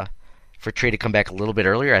for Trey to come back a little bit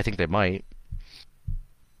earlier? I think they might.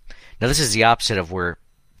 Now, this is the opposite of where...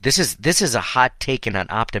 This is a hot take in an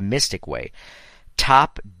optimistic way.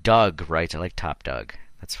 Top Doug writes, I like Top Doug.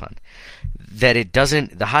 That's fun.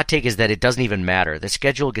 The hot take is that it doesn't even matter. The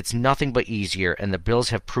schedule gets nothing but easier, and the Bills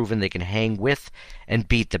have proven they can hang with and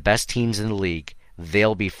beat the best teams in the league.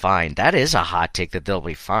 They'll be fine. That is a hot take, that they'll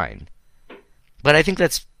be fine. But I think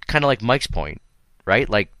that's kind of like Mike's point, right?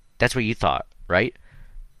 Like, that's what you thought, right?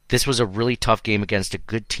 This was a really tough game against a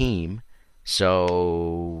good team,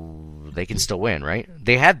 so they can still win, right?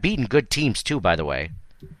 They have beaten good teams too, by the way.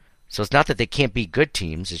 So it's not that they can't beat good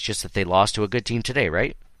teams, it's just that they lost to a good team today,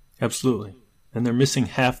 right? Absolutely. And they're missing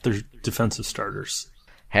half their defensive starters.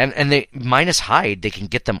 And they minus Hyde, they can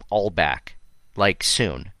get them all back, like,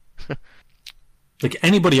 soon. Like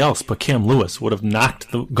anybody else but Cam Lewis would have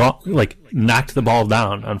knocked the ball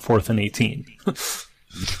down on 4th and 18.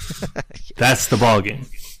 That's the ball game.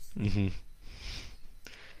 Mm-hmm.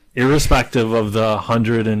 Irrespective of the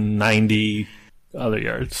 190 other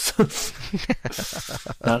yards.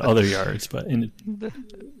 Not other yards, but in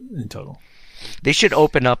total. They should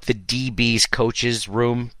open up the DB's coaches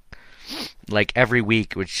room like every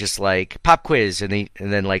week, which is just like pop quiz, and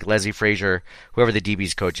then like Leslie Frazier, whoever the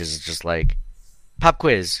DB's coach is just like pop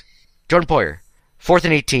quiz. Jordan Poyer, 4th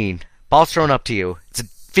and 18, ball's thrown up to you. It's a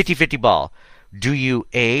 50-50 ball. Do you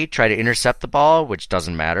A, try to intercept the ball, which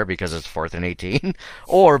doesn't matter because it's 4th and 18,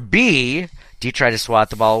 or B, do you try to swat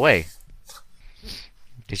the ball away?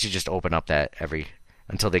 They should just open up that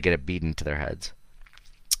until they get it beaten to their heads.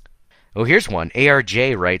 Oh, here's one.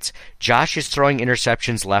 ARJ writes, Josh is throwing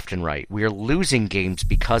interceptions left and right. We are losing games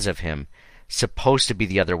because of him. Supposed to be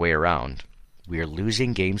the other way around. We are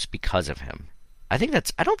losing games because of him. I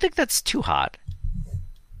don't think that's too hot.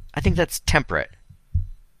 I think that's temperate.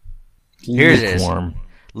 Here it is.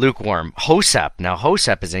 Lukewarm. Hosep. Now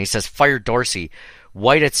Hosep is in. He says, fire Dorsey.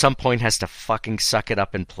 White at some point has to fucking suck it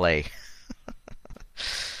up and play.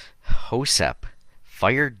 Hosep.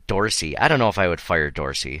 Fire Dorsey. I don't know if I would fire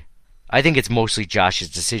Dorsey. I think it's mostly Josh's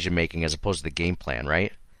decision-making as opposed to the game plan,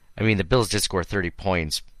 right? I mean, the Bills did score 30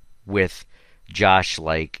 points with Josh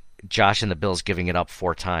and the Bills giving it up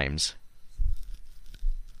 4 times.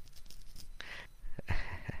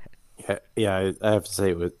 Yeah, I have to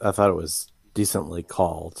say, I thought it was decently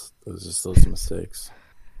called. It was just those mistakes.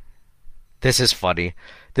 This is funny.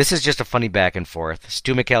 This is just a funny back and forth.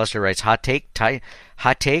 Stu McAllister writes, hot take, time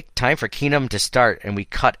for Keenum to start, and we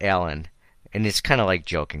cut Allen. And it's kind of like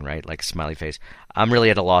joking, right? Like a smiley face. I'm really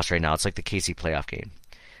at a loss right now. It's like the KC playoff game.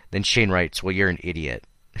 Then Shane writes, well, you're an idiot.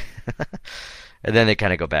 And then they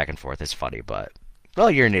kind of go back and forth. It's funny, but,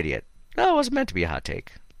 well, you're an idiot. No, it wasn't meant to be a hot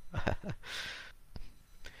take.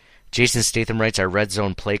 Jason Statham writes, our red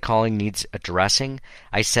zone play calling needs addressing.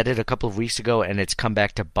 I said it a couple of weeks ago, and it's come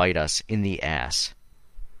back to bite us in the ass.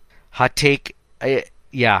 Hot take,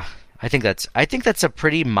 yeah, I think that's a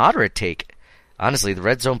pretty moderate take. Honestly, the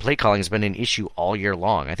red zone play calling has been an issue all year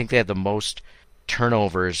long. I think they have the most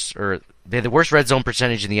turnovers, or they have the worst red zone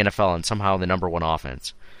percentage in the NFL, and somehow the number 1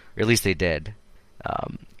 offense. Or at least they did. I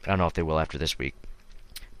don't know if they will after this week.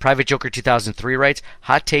 Private Joker 2003 writes,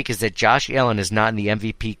 hot take is that Josh Allen is not in the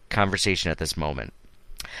MVP conversation at this moment.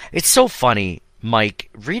 It's so funny, Mike,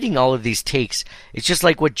 reading all of these takes. It's just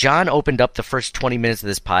like what John opened up the first 20 minutes of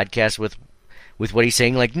this podcast with what he's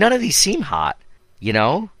saying. Like, none of these seem hot, you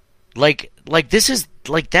know? Like this is,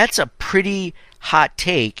 like, that's a pretty hot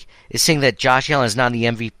take, is saying that Josh Allen is not in the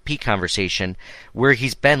MVP conversation, where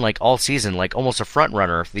he's been, like, all season, like, almost a front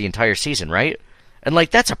runner for the entire season, right? And, like,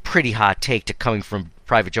 that's a pretty hot take coming from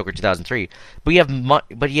Private Joker 2003. But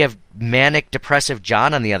you have manic depressive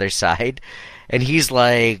John on the other side, and he's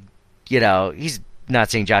like, you know, he's not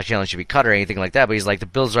saying Josh Allen should be cut or anything like that, but he's like, the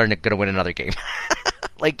Bills aren't going to win another game.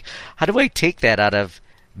 Like, how do I take that out of,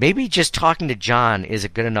 maybe just talking to John is a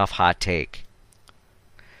good enough hot take?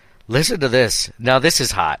 Listen to this. Now this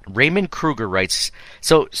is hot. Raymond Kruger writes,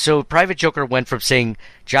 so Private Joker went from saying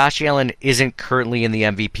Josh Allen isn't currently in the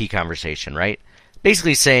MVP conversation, right?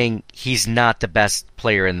 Basically saying he's not the best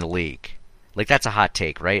player in the league. Like, that's a hot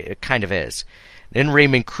take, right? It kind of is. Then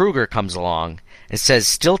Raymond Kruger comes along and says,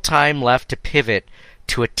 still time left to pivot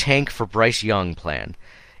to a tank for Bryce Young plan.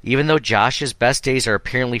 Even though Josh's best days are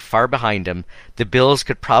apparently far behind him, the Bills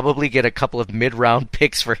could probably get a couple of mid-round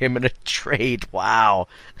picks for him in a trade. Wow.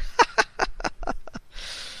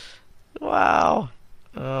 Wow.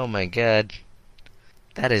 Oh my God.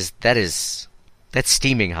 That's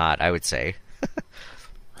steaming hot, I would say.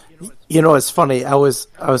 You know, it's funny. I was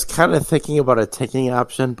kind of thinking about a taking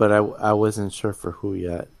option, but I wasn't sure for who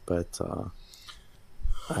yet. But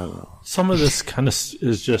I don't know. Some of this kind of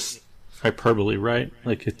is just hyperbole, right?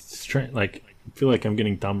 Like, it's strange. Like, I feel like I'm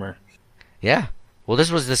getting dumber. Yeah. Well,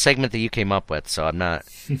 this was the segment that you came up with, so I'm not.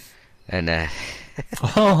 And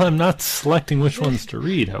well, I'm not selecting which ones to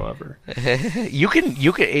read. However, you can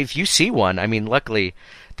if you see one. I mean, luckily,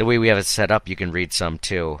 the way we have it set up, you can read some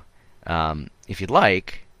too, if you'd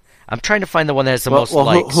like. I'm trying to find the one that has the most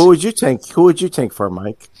likes. Who would you take? Who would you take for,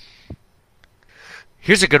 Mike?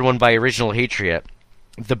 Here's a good one by Original Hatriot.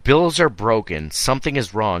 The Bills are broken. Something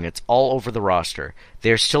is wrong. It's all over the roster.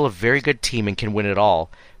 They are still a very good team and can win it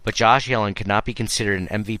all, but Josh Allen could not be considered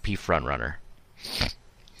an MVP frontrunner.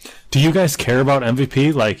 Do you guys care about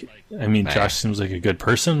MVP? Like, I mean, Josh seems like a good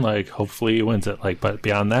person. Like, hopefully he wins it. Like, but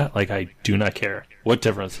beyond that, like, I do not care. What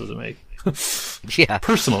difference does it make? Yeah.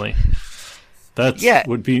 Personally. That's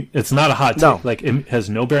would be. It's not a hot take. No. Like, it has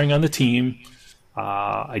no bearing on the team.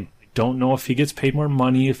 I don't know if he gets paid more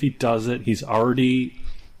money if he does it. He's already.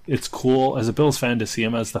 It's cool as a Bills fan to see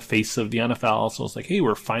him as the face of the NFL. So it's like, hey,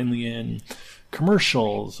 we're finally in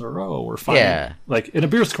commercials, or we're finally like in a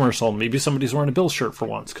Bears commercial. Maybe somebody's wearing a Bills shirt for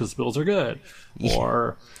once because the Bills are good,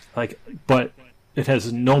 or like. But it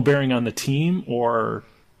has no bearing on the team or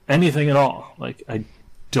anything at all. Like, I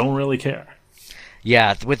don't really care.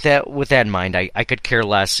 Yeah, with that in mind, I could care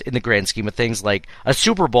less in the grand scheme of things. Like, a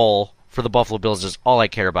Super Bowl for the Buffalo Bills is all I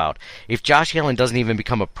care about. If Josh Allen doesn't even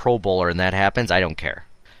become a Pro Bowler and that happens, I don't care.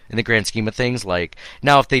 In the grand scheme of things, like,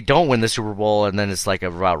 now if they don't win the Super Bowl and then it's like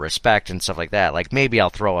about respect and stuff like that, like, maybe I'll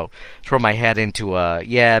throw my hat into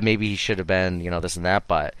maybe he should have been, this and that.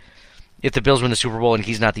 But if the Bills win the Super Bowl and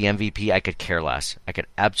he's not the MVP, I could care less. I could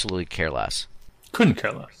absolutely care less. Couldn't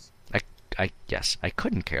care less. Yes, I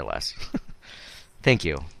couldn't care less. Thank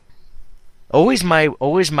you. Always my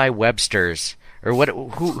Webster's, or what?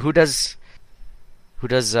 Who does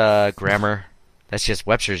grammar? That's just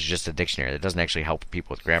Webster's is just a dictionary. That doesn't actually help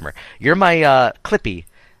people with grammar. You're my Clippy,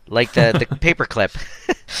 like the paper clip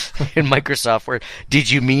in Microsoft Word. Did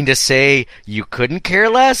you mean to say you couldn't care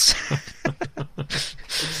less?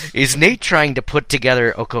 Is Nate trying to put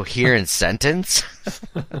together a coherent sentence?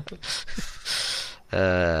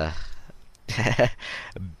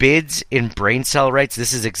 Bids in brain cell rights.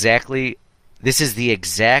 This is the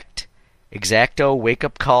exacto wake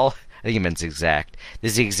up call. I think it means exact.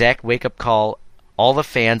 This is the exact wake up call all the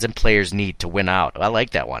fans and players need to win out. I like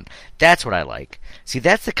that one. That's what I like. See,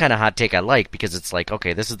 that's the kind of hot take I like, because it's like,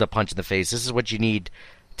 okay, this is the punch in the face. This is what you need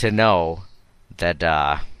to know that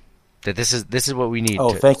this is what we need.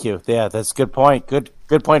 Oh, thank you. Yeah, that's a good point. Good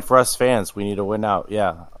point for us fans. We need to win out.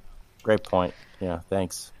 Yeah, great point. Yeah,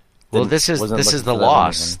 thanks. Well, this is the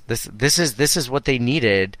loss. This is what they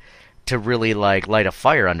needed to really like light a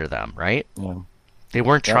fire under them, right? Yeah. They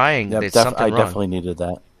weren't trying. I definitely needed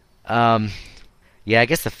that. Yeah, I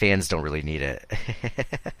guess the fans don't really need it.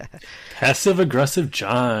 Passive aggressive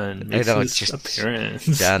John makes his appearance.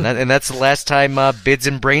 John, and that's the last time Bids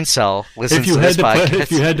and Brain Cell listens to this podcast.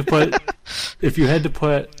 If you had to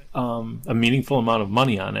put a meaningful amount of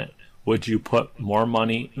money on it, would you put more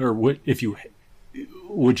money, or would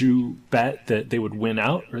you bet that they would win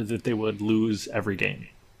out or that they would lose every game?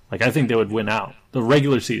 Like, I think they would win out the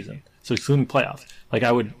regular season, so excluding playoffs. Like,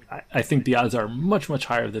 I think the odds are much, much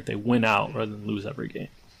higher that they win out rather than lose every game.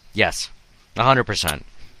 Yes, 100%.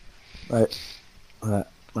 I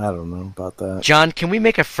don't know about that. John, can we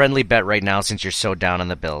make a friendly bet right now, since you're so down on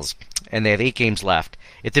the Bills and they have 8 games left?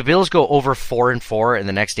 If the Bills go over 4-4 in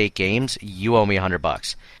the next 8 games, you owe me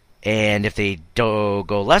 $100. And if they go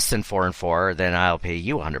less than 4-4, then I'll pay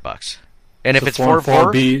you $100. And if it's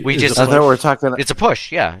 4-4, we just it's a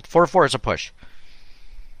push. Yeah, 4-4 is a push.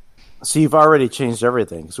 So you've already changed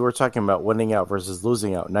everything. So we're talking about winning out versus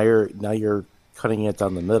losing out. Now you're cutting it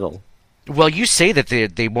down the middle. Well, you say that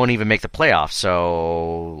they won't even make the playoffs,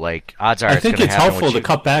 so like odds are I think it's helpful to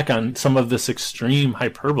cut back on some of this extreme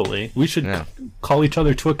hyperbole. We should call each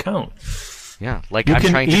other to account. Yeah, like I'm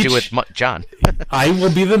trying to do with John. I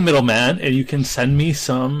will be the middleman, and you can send me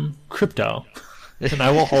some crypto, and I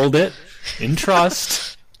will hold it in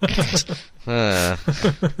trust. What's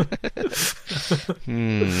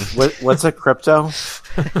a crypto?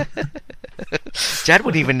 Dad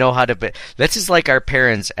wouldn't even know how to. That's just like our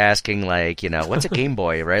parents asking, like, what's a Game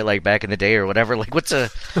Boy, right? Like back in the day or whatever. Like, what's a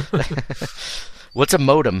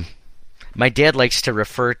modem? My dad likes to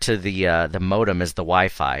refer to the modem as the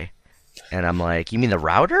Wi-Fi, and I'm like, you mean the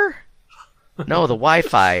router? No, the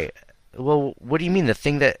Wi-Fi. Well, what do you mean? The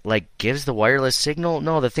thing that like gives the wireless signal?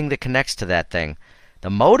 No, the thing that connects to that thing. The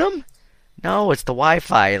modem? No, it's the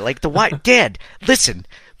Wi-Fi. Like Dad, listen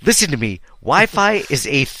to me. Wi-Fi is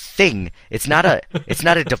a thing. It's not a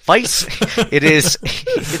device. It is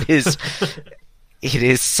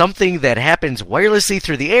something that happens wirelessly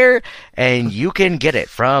through the air, and you can get it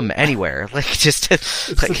from anywhere. Like just it's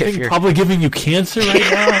like the thing probably giving you cancer right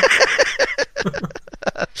now.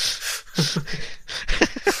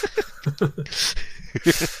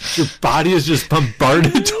 Your body is just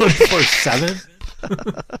bombarded 24/7.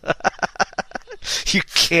 You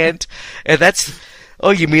can't, and that's. Oh,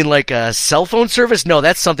 you mean like a cell phone service? No,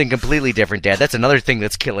 that's something completely different, Dad. That's another thing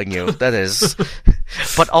that's killing you. That is,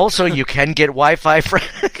 but also you can get Wi-Fi.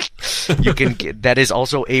 You can get that is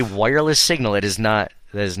also a wireless signal. It is not.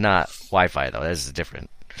 That is not Wi-Fi though. That is different.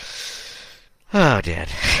 Oh, Dad.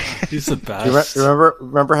 He's the best. Do you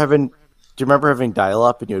remember having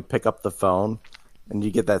dial-up and you would pick up the phone and you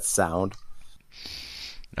get that sound?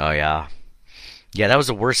 Oh yeah. Yeah, that was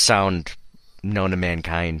the worst sound known to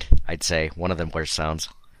mankind, I'd say. One of the worst sounds.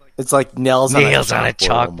 It's like nails on a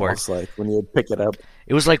chalkboard. Almost, like when you pick it up.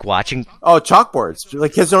 It was like watching... Oh, chalkboards.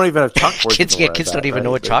 Like, kids don't even have chalkboards. Kids don't even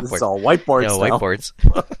know what chalkboards. It's all whiteboards now. Whiteboards.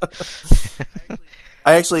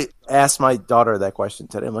 I actually asked my daughter that question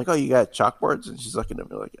today. I'm like, "Oh, you got chalkboards?" And she's looking at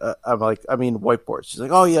me like, "I'm like, I mean whiteboards." She's like,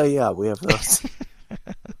 "Oh yeah, we have those."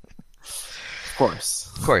 Of course,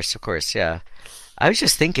 yeah. I was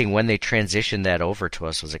just thinking when they transitioned that over to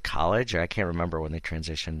us, was it college? I can't remember when they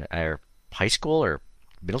transitioned, or high school or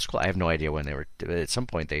middle school. I have no idea when they were. At some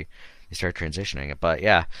point, they started transitioning it. But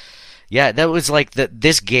yeah, that was like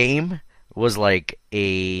this game was like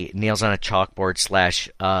a nails on a chalkboard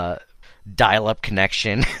 / dial-up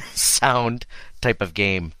connection sound type of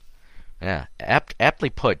game. Yeah,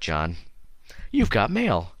 aptly put, John. You've got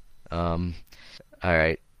mail. All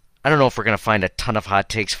right. I don't know if we're going to find a ton of hot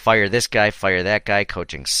takes. Fire this guy, fire that guy.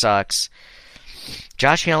 Coaching sucks.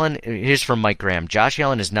 Josh Allen, here's from Mike Graham. Josh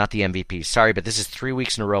Allen is not the MVP. Sorry, but this is 3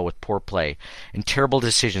 weeks in a row with poor play and terrible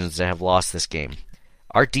decisions that have lost this game.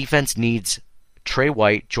 Our defense needs Trey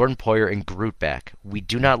White, Jordan Poyer, and Groot back. We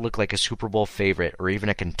do not look like a Super Bowl favorite or even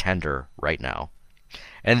a contender right now.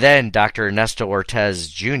 And then Dr. Ernesto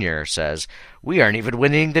Ortez Jr. says, we aren't even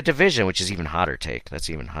winning the division, which is even hotter take. That's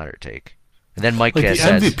even hotter take. And then Mike like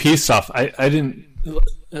says... the MVP stuff, I didn't...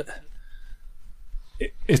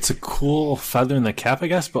 It's a cool feather in the cap, I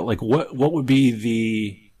guess, but like what would be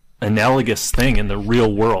the analogous thing in the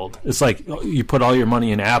real world? It's like you put all your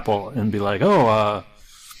money in Apple and be like,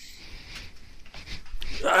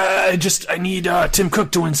 I need Tim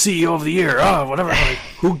Cook to win CEO of the year. Oh, whatever. Like,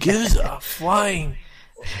 who gives a flying?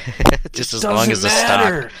 Just as long as the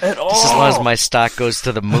stock, just as long as my stock goes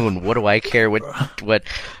to the moon, what do I care? What?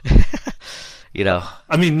 You know.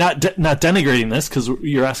 I mean, not denigrating this because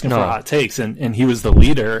you're asking for hot takes, and he was the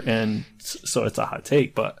leader, and so it's a hot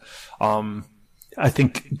take. But I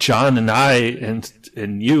think John and I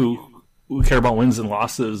and you, we care about wins and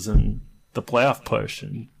losses and the playoff push.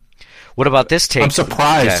 And what about this take? I'm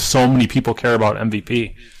surprised so many people care about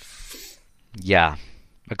MVP. Yeah,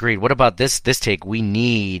 agreed. What about this take? We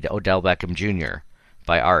need Odell Beckham Jr.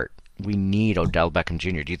 by Art. We need Odell Beckham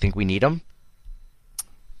Jr. Do you think we need him?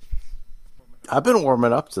 I've been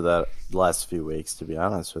warming up to that the last few weeks, to be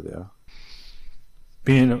honest with you.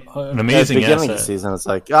 Being an amazing at the beginning asset. of the season, it's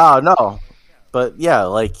like, oh, no. But, yeah,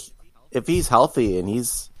 like, if he's healthy and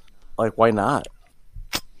he's, like, why not?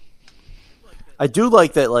 I do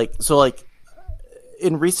like that, like, so, like,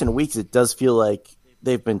 in recent weeks, it does feel like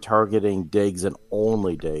they've been targeting Diggs and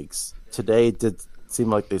only Diggs. Today, it did seem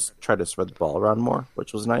like they tried to spread the ball around more,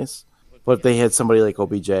 which was nice. But if they had somebody like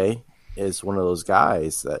OBJ is one of those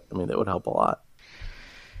guys that would help a lot.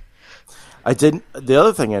 The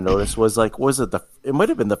other thing I noticed was like, it might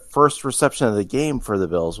have been the first reception of the game for the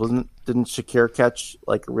Bills, didn't Shakir catch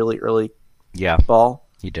like a really early ball?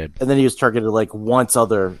 He did. And then he was targeted like once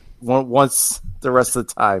the rest of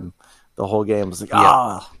the time. The whole game was like,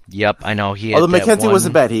 Yep, I know. He although McKenzie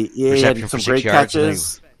wasn't bad. He had some great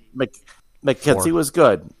catches. McKenzie was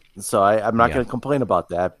good. So I'm not going to complain about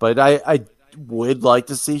that. But I would like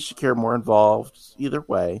to see Shakir more involved either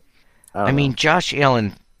way. I mean, Josh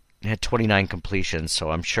Allen had 29 completions,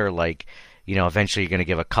 so I'm sure, like, you know, eventually you're going to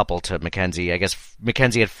give a couple to McKenzie. I guess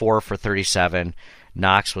McKenzie had 4 for 37.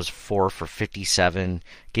 Knox was 4 for 57.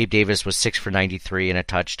 Gabe Davis was 6 for 93 and a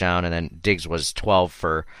touchdown, and then Diggs was 12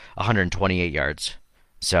 for 128 yards.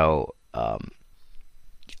 So, I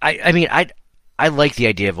like the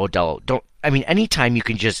idea of Odell. Anytime you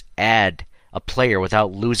can just add a player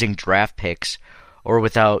without losing draft picks or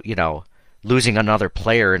without, you know, losing another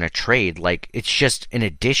player in a trade, like, it's just an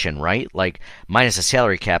addition, right? Like, minus a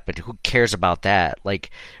salary cap, but who cares about that? Like,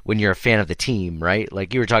 when you're a fan of the team, right?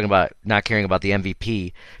 Like, you were talking about not caring about the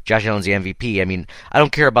MVP. Josh Allen's the MVP. I mean, I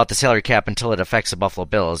don't care about the salary cap until it affects the Buffalo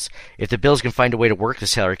Bills. If the Bills can find a way to work the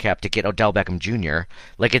salary cap to get Odell Beckham Jr.,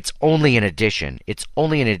 like, it's only an addition. It's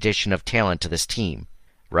only an addition of talent to this team,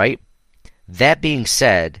 right? That being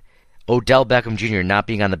said, Odell Beckham Jr. not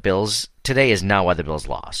being on the Bills today is not why the Bills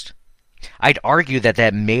lost. I'd argue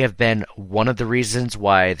that may have been one of the reasons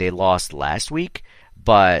why they lost last week,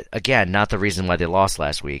 but again, not the reason why they lost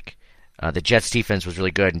last week. The Jets' defense was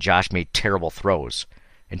really good, and Josh made terrible throws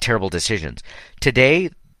and terrible decisions.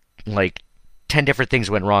 Today, like, 10 different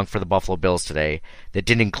things went wrong for the Buffalo Bills today that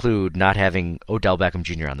didn't include not having Odell Beckham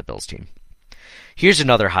Jr. on the Bills team. Here's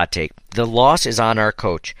another hot take. The loss is on our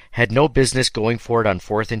coach. Had no business going for it on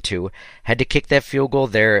 4th and 2. Had to kick that field goal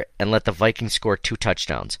there and let the Vikings score 2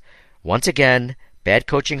 touchdowns. Once again, bad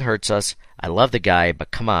coaching hurts us. I love the guy, but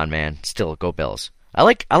come on, man. Still, go Bills. I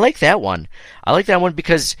like that one. I like that one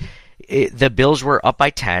because the Bills were up by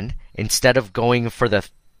 10. Instead of going for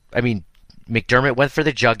McDermott went for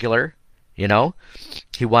the jugular, you know.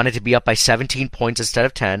 He wanted to be up by 17 points instead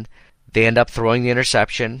of 10. They end up throwing the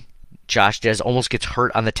interception. Josh Diaz almost gets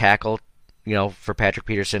hurt on the tackle, you know, for Patrick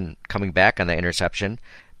Peterson coming back on the interception.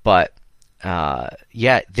 But,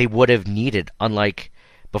 they would have needed, unlike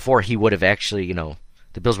before, he would have actually, you know,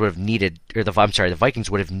 the Bills would have needed, the Vikings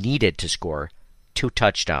would have needed to score 2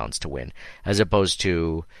 touchdowns to win, as opposed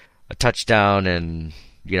to a touchdown and,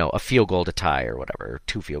 you know, a field goal to tie or whatever,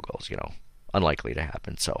 2 field goals, you know, unlikely to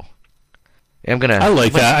happen. So I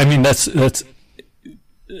like that. I mean, that's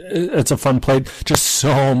a fun play. Just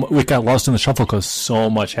we got lost in the shuffle because so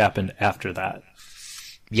much happened after that.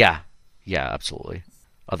 Yeah, absolutely.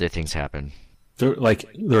 Other things happen. There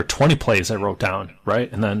are 20 plays I wrote down,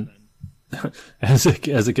 right? And then as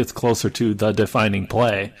it gets closer to the defining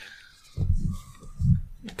play,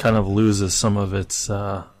 it kind of loses some of its.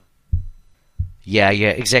 Yeah,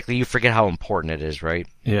 exactly. You forget how important it is, right?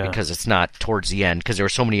 Yeah. Because it's not towards the end, because there were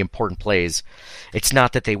so many important plays. It's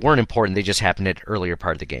not that they weren't important, they just happened at earlier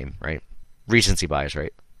part of the game, right? Recency bias,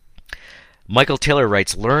 right? Michael Taylor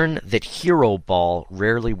writes, learn that hero ball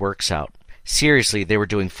rarely works out. Seriously, they were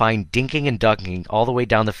doing fine dinking and dunking all the way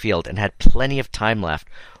down the field and had plenty of time left.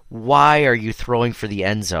 Why are you throwing for the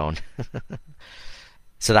end zone?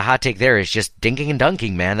 So the hot take there is just dinking and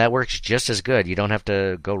dunking, man. That works just as good. You don't have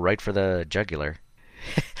to go right for the jugular.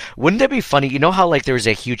 Wouldn't that be funny? You know how there was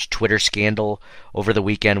a huge Twitter scandal over the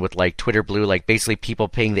weekend with Twitter Blue, basically people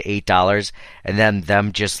paying the $8 and then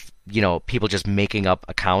them just, you know, people just making up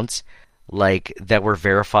accounts that were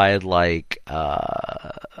verified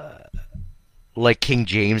King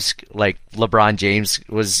James, LeBron James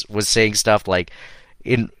was saying stuff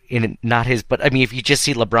in not his, but I mean, if you just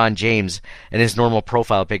see LeBron James and his normal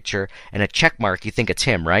profile picture and a check mark, you think it's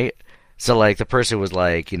him, right? So the person was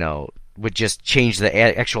you know, would just change the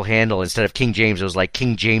actual handle. Instead of King James, it was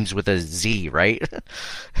King James with a Z, right?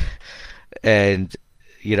 And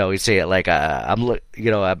you know, he'd say it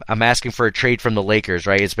I'm asking for a trade from the Lakers,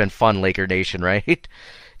 right? It's been fun, Laker Nation, right?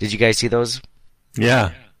 Did you guys see those?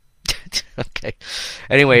 Yeah. Okay.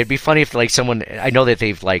 Anyway, it'd be funny if someone, I know that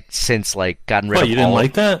they've since gotten rid of. You didn't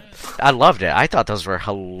like that? I loved it. I thought those were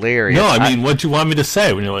hilarious. No, I mean, what'd you want me to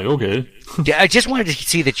say when you're okay? Yeah, I just wanted to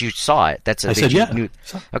see that you saw it. That's I said yeah.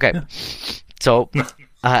 Okay. Yeah. So,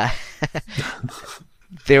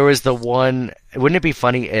 there was the one. Wouldn't it be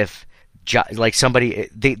funny if somebody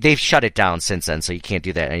they've shut it down since then, so you can't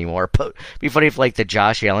do that anymore. But it'd be funny if the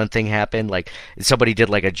Josh Allen thing happened, somebody did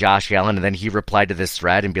a Josh Allen and then he replied to this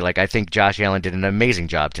thread and be I think Josh Allen did an amazing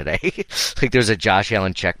job today. There's a Josh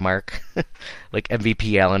Allen check mark,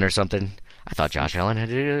 MVP Allen or something. I thought Josh Allen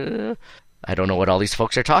had I don't know what all these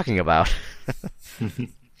folks are talking about.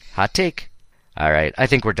 Hot take. All right, I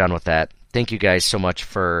think we're done with that. Thank you guys so much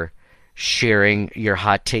for sharing your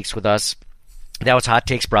hot takes with us. That was Hot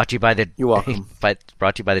Takes, brought to you by the You're welcome.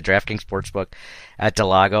 Brought to you by the DraftKings Sportsbook at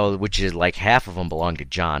Delago, which is half of them belong to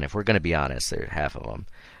John. If we're going to be honest, they're half of them.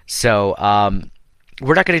 So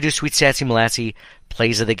we're not going to do Sweet Sassy Molassy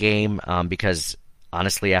plays of the game because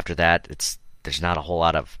honestly, after that, there's not a whole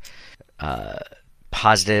lot of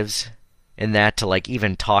positives in that to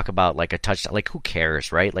even talk about a touchdown. Who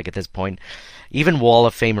cares, right? At this point, even Wall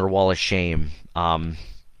of Fame or Wall of Shame. I'm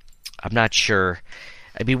not sure.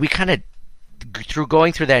 I mean, we kind of.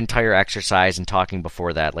 Going through that entire exercise and talking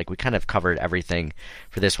before that, we kind of covered everything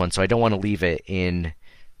for this one, so I don't want to leave it in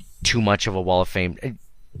too much of a Wall of Fame.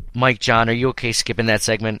 Mike, John, are you okay skipping that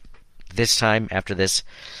segment this time after this?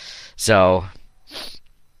 So,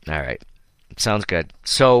 all right. Sounds good.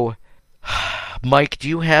 So, Mike, do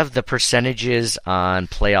you have the percentages on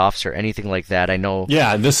playoffs or anything like that? I know.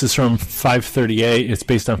 Yeah, this is from 538. It's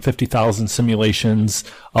based on 50,000 simulations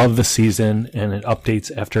of the season, and it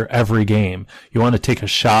updates after every game. You want to take a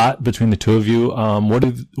shot between the two of you?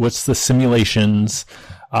 What's the simulations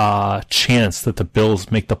chance that the Bills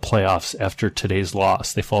make the playoffs after today's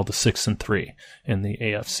loss? They fall to 6-3 in the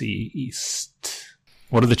AFC East.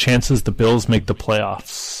 What are the chances the Bills make the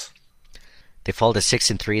playoffs? They fall to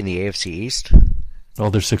 6-3 in the AFC East.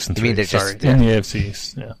 Oh, they're 6-3. I mean, they're Sorry, just, yeah. In the AFC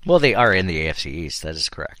East. Yeah. Well, they are in the AFC East. That is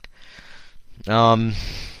correct.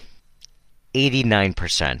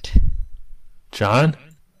 89%. John?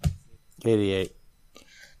 88.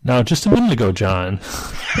 Now, just a minute ago, John.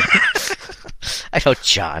 I know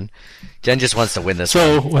John. John just wants to win this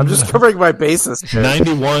one. I'm just covering my bases.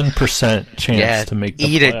 91% chance to make the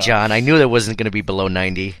playoffs. playoffs. It, John. I knew that wasn't going to be below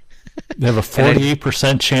 90. They have a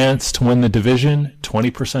 48% chance to win the division,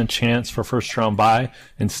 20% chance for first round bye,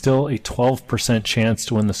 and still a 12% chance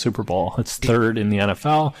to win the Super Bowl. It's third in the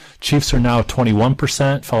NFL. Chiefs are now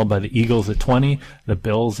 21%, followed by the Eagles at 20, the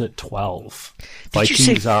Bills at 12.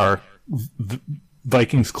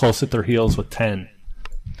 Vikings close at their heels with 10.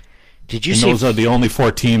 Those are the only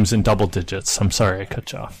 4 teams in double digits. I'm sorry I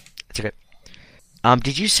cut you off. It's okay.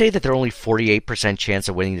 Did you say that they're only 48% chance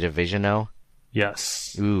of winning the division now?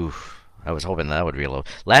 Yes. Ooh, I was hoping that would be low.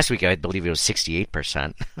 Last week, I believe it was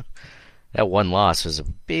 68%. That one loss was a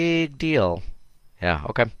big deal. Yeah,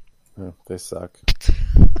 okay. Oh, they suck.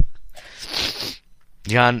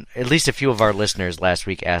 John, at least a few of our listeners last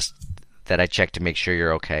week asked that I check to make sure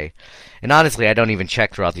you're okay. And honestly, I don't even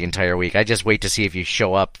check throughout the entire week. I just wait to see if you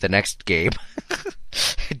show up the next game.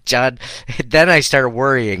 John, then I start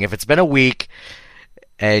worrying. If it's been a week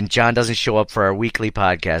and John doesn't show up for our weekly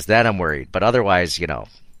podcast, then I'm worried. But otherwise, he's I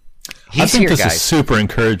think here, this guys. is super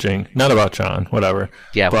encouraging. Not about John, whatever.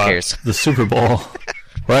 Yeah, who cares? The Super Bowl,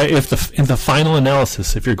 right? In the final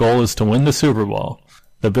analysis, if your goal is to win the Super Bowl,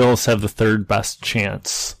 the Bills have the third best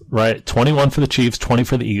chance, right? 21 for the Chiefs, 20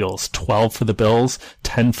 for the Eagles, 12 for the Bills,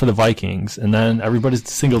 10 for the Vikings, and then everybody's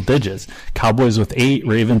single digits. Cowboys with 8,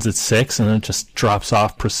 Ravens at 6, and then it just drops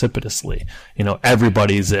off precipitously.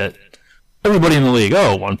 Everybody in the league,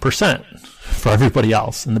 1% for everybody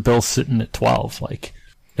else, and the Bills sitting at 12.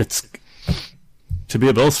 It's to be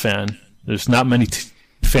a Bills fan, there's not many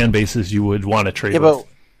fan bases you would want to trade with.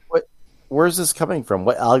 But where's this coming from?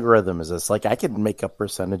 What algorithm is this? I could make up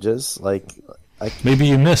percentages. Maybe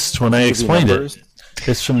you missed when I explained it.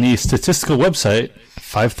 It's from the statistical website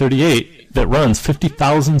 538 that runs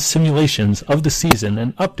 50,000 simulations of the season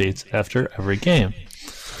and updates after every game.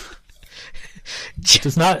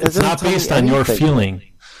 It's not based on your feeling.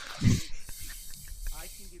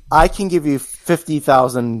 I can give you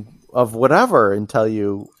 50,000 of whatever and tell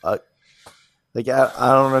you. I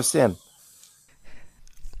don't understand.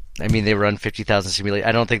 I mean, they run 50,000 simulations.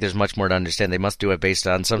 I don't think there's much more to understand. They must do it based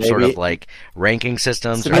on some sort of ranking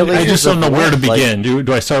systems. I just don't know where to begin.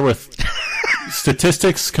 Do I start with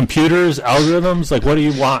statistics, computers, algorithms? What do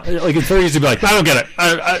you want? It's very easy to be like, I don't get it.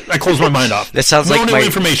 I close my mind off. That sounds no new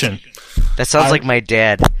information. That sounds like my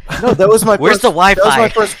dad. No, that was my. Where's the Wi-Fi? That was my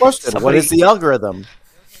first question. What is the algorithm?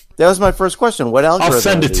 That was my first question. What algorithm? I'll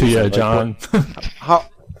send it to you, John. How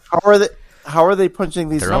are they punching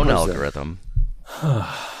these their own numbers algorithm?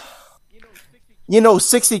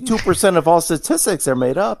 62% of all statistics are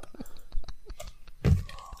made up.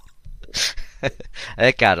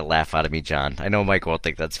 That got a laugh out of me, John. I know Mike won't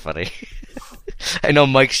think that's funny. I know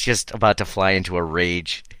Mike's just about to fly into a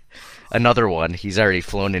rage. Another one. He's already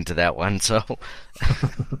flown into that one, so...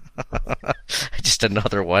 Just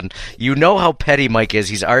another one. You know how petty Mike is.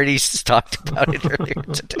 He's already talked about it earlier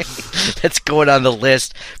today. That's going on the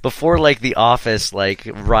list. Before, The Office,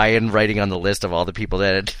 Ryan writing on the list of all the people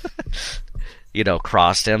that had,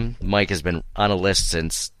 crossed him. Mike has been on a list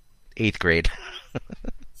since 8th grade.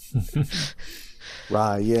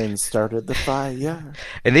 Ryan started the fire.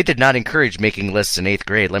 And they did not encourage making lists in 8th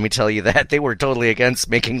grade. Let me tell you that. They were totally against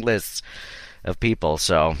making lists of people,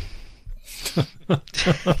 so...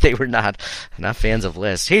 They were not fans of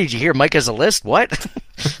lists. Hey, did you hear Mike has a list? What?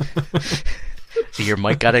 Your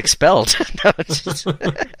Mike got expelled.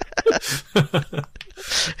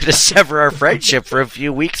 To sever our friendship for a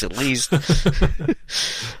few weeks at least.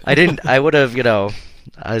 I would have,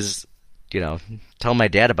 tell my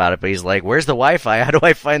dad about it, but he's like, where's the Wi-Fi? How do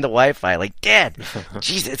I find the Wi-Fi? Dad,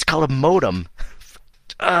 jeez, it's called a modem.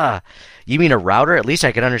 You mean a router? At least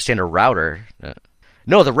I can understand a router.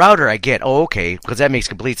 No, the router I get. Oh, okay, because that makes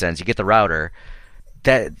complete sense. You get the router.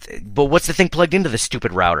 But what's the thing plugged into the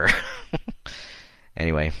stupid router?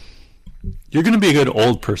 Anyway. You're going to be a good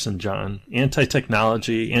old person, John.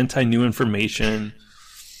 Anti-technology, anti-new information.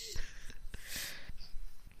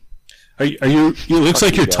 Are you? It looks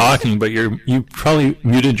like you're talking, but you probably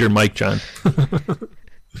muted your mic, John.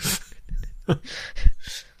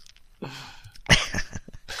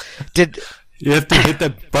 You have to hit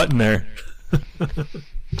that button there.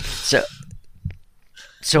 So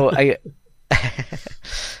I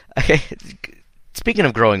speaking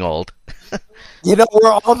of growing old,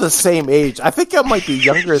 we're all the same age. I think I might be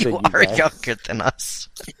younger than you. You are younger than us.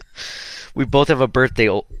 We both have a birthday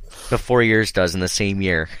before yours does in the same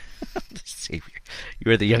year.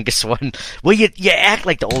 You are the youngest one. Well, you act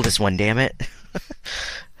like the oldest one. Damn it.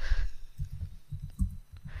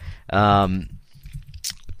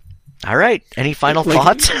 All right. Any final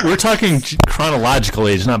thoughts? We're talking chronological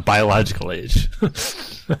age, not biological age.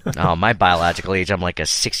 Oh, my biological age, I'm like a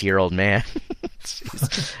 6-year-old man.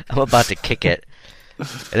 I'm about to kick it.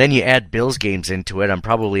 And then you add Bills games into it. I'm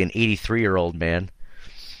probably an 83-year-old man.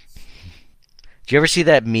 Do you ever see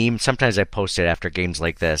that meme? Sometimes I post it after games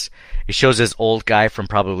like this. It shows this old guy from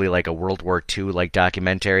probably like a World War II like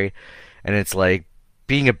documentary, and it's like,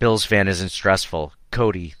 being a Bills fan isn't stressful.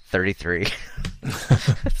 Cody, 33.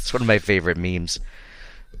 It's one of my favorite memes.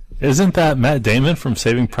 Isn't that Matt Damon from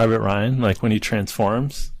Saving Private Ryan? Like when he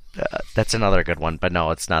transforms? That's another good one, but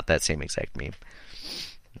no, it's not that same exact meme.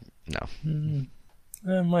 No.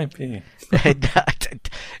 It might be.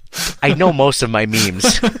 I know most of my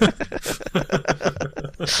memes.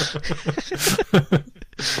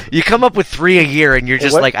 You come up with 3 a year and you're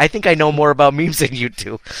just like, I think I know more about memes than you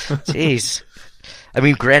do. Jeez. I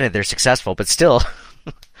mean, granted, they're successful, but still.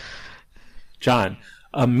 John,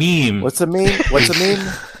 a meme. What's a meme? What's a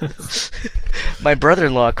meme? My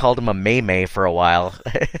brother-in-law called him a May-May for a while.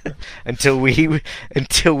 until we,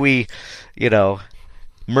 you know,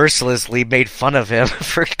 mercilessly made fun of him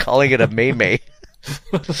for calling it a May-May.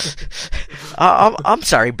 I'm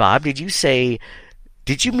sorry, Bob. Did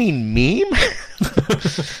you mean meme?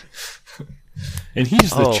 And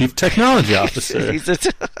he's the chief technology officer.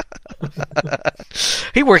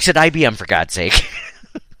 He works at IBM, for God's sake.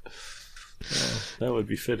 That would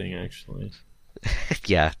be fitting, actually.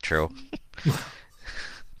 Yeah, true.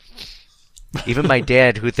 Even my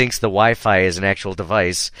dad, who thinks the Wi-Fi is an actual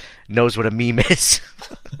device, knows what a meme is.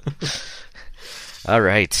 All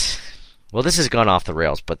right. Well, this has gone off the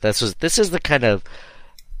rails, but this is the kind of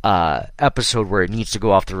episode where it needs to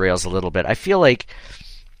go off the rails a little bit. I feel like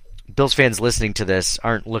Bills fans listening to this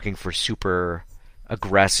aren't looking for super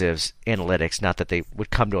aggressive analytics. Not that they would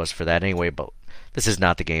come to us for that anyway, but this is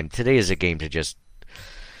not the game. Today is a game to just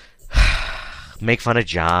make fun of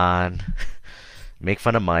John, make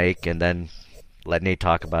fun of Mike, and then let Nate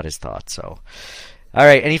talk about his thoughts. So, all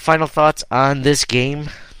right, any final thoughts on this game,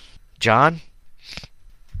 John?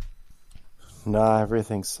 Nah,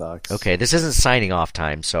 everything sucks. Okay, this isn't signing off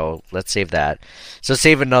time, so let's save that. So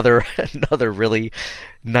save another really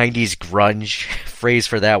 90s grunge phrase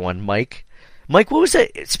for that one, Mike. Mike, what was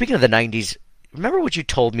that? Speaking of the 90s, remember what you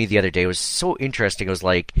told me the other day? It was so interesting. It was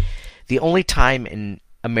like the only time in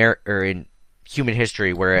America or in human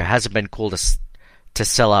history where it hasn't been cool to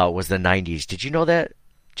sell out was the 90s. Did you know that,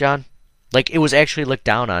 John? Like, it was actually looked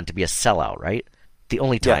down on to be a sellout, right? The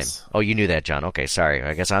only time. Yes. Oh, you knew that, John. Okay, sorry.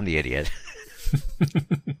 I guess I'm the idiot.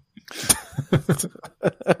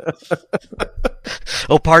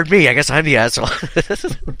 Oh, pardon me. I guess I'm the asshole.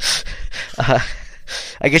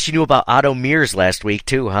 I guess you knew about Otto Mears last week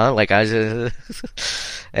too, huh? Like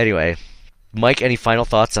Anyway, Mike, any final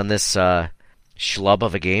thoughts on this schlub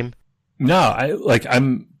of a game? No,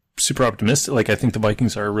 I'm super optimistic. Like, I think the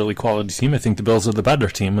Vikings are a really quality team. I think the Bills are the better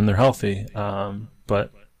team when they're healthy.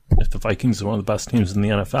 But if the Vikings are one of the best teams in the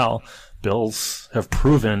NFL, Bills have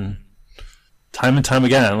proven time and time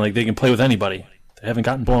again, like, they can play with anybody. They haven't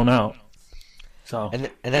gotten blown out. So, and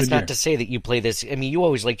that's not to say that you play this. I mean, you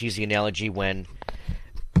always like to use the analogy when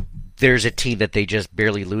there's a team that they just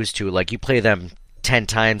barely lose to. Like, you play them 10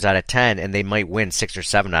 times out of 10, and they might win 6 or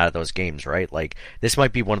 7 out of those games, right? Like, this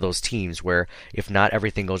might be one of those teams where if not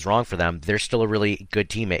everything goes wrong for them, they're still a really good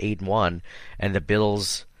team at 8-1, and the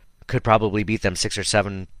Bills could probably beat them 6 or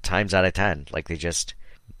 7 times out of 10. Like, they just,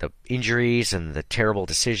 the injuries and the terrible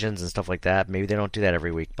decisions and stuff like that, maybe they don't do that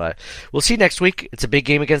every week, but we'll see next week. It's a big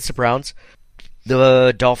game against the Browns.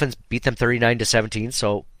 The Dolphins beat them 39-17,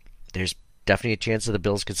 so there's definitely a chance that the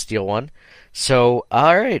Bills could steal one. So,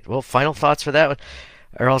 all right, well, final thoughts for that one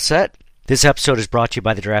are all set. This episode is brought to you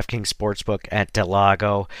by the DraftKings Sportsbook at Del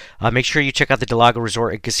Lago. Make sure you check out the Del Lago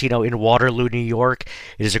Resort and Casino in Waterloo, New York.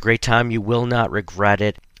 It is a great time. You will not regret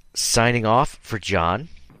it. Signing off for John.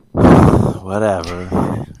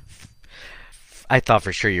 Whatever. I thought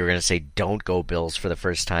for sure you were going to say don't go Bills for the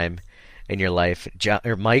first time in your life. John,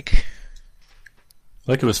 or Mike?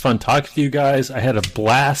 Look, it was fun talking to you guys. I had a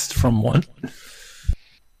blast from one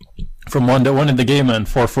to one in the game on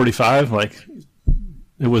 4:45. Like,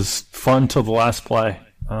 it was fun till the last play.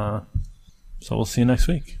 So we'll see you next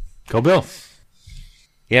week. Go Bills.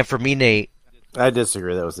 Yeah, for me, Nate. I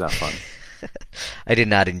disagree. That was not fun. I did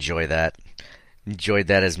not enjoy that. Enjoyed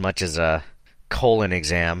that as much as a colon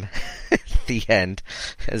exam at the end.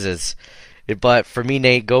 But for me,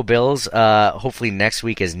 Nate, go Bills. Hopefully next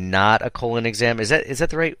week is not a colon exam. Is that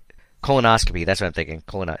the right colonoscopy? That's what I'm thinking.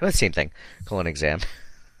 Same thing. Colon exam.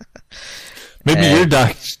 Maybe your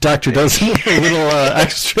doctor does a little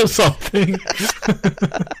extra something.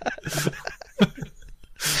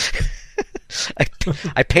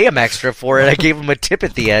 I pay him extra for it. I gave him a tip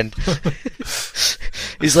at the end.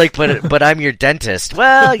 He's like, but I'm your dentist.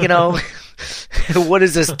 Well, What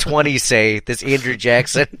does this 20 say? This Andrew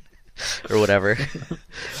Jackson? Or whatever.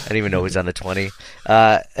 I don't even know who's on the 20.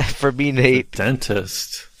 For me, Nate.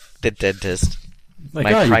 Dentist. The dentist.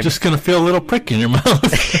 Like, you're just going to feel a little prick in your mouth.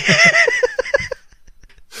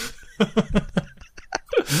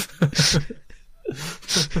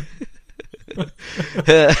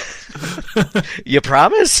 You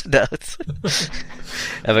promise? No.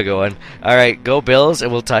 Have a good one. All right, go Bills,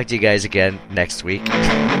 and we'll talk to you guys again next week.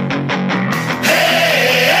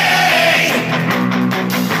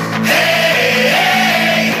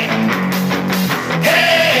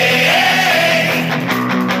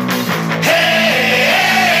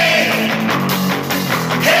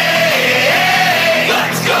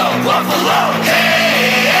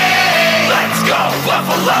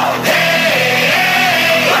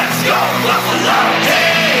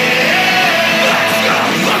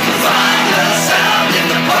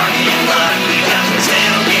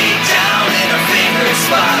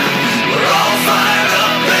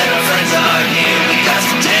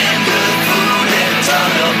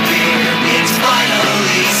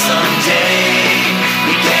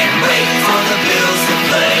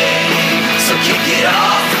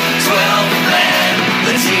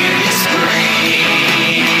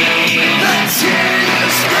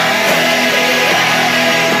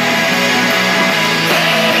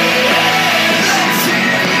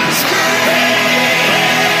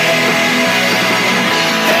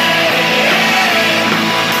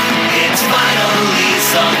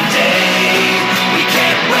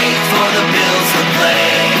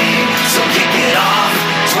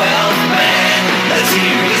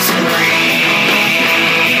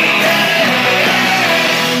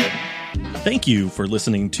 Thank you for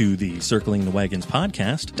listening to the Circling the Wagons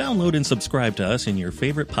podcast. Download and subscribe to us in your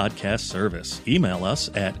favorite podcast service. Email us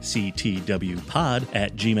at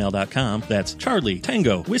ctwpod@gmail.com. That's Charlie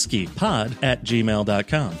Tango Whiskey Pod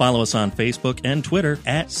 @gmail.com. Follow us on Facebook and Twitter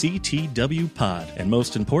at CTWPod. And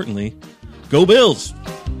most importantly, go Bills!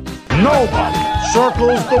 Nobody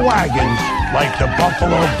circles the wagons like the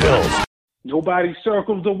Buffalo Bills. Nobody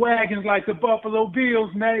circles the wagons like the Buffalo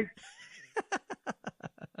Bills, Nate.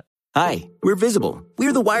 Hi, we're Visible.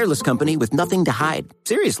 We're the wireless company with nothing to hide.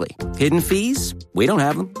 Seriously. Hidden fees? We don't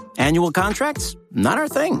have them. Annual contracts? Not our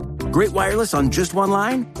thing. Great wireless on just one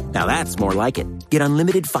line? Now that's more like it. Get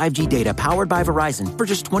unlimited 5G data powered by Verizon for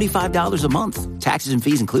just $25 a month. Taxes and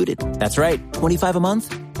fees included. That's right, $25 a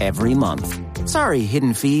month, every month. Sorry,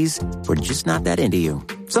 hidden fees. We're just not that into you.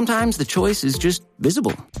 Sometimes the choice is just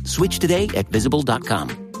Visible. Switch today at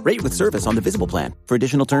Visible.com. Rate with service on the Visible plan. For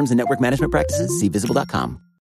additional terms and network management practices, see Visible.com.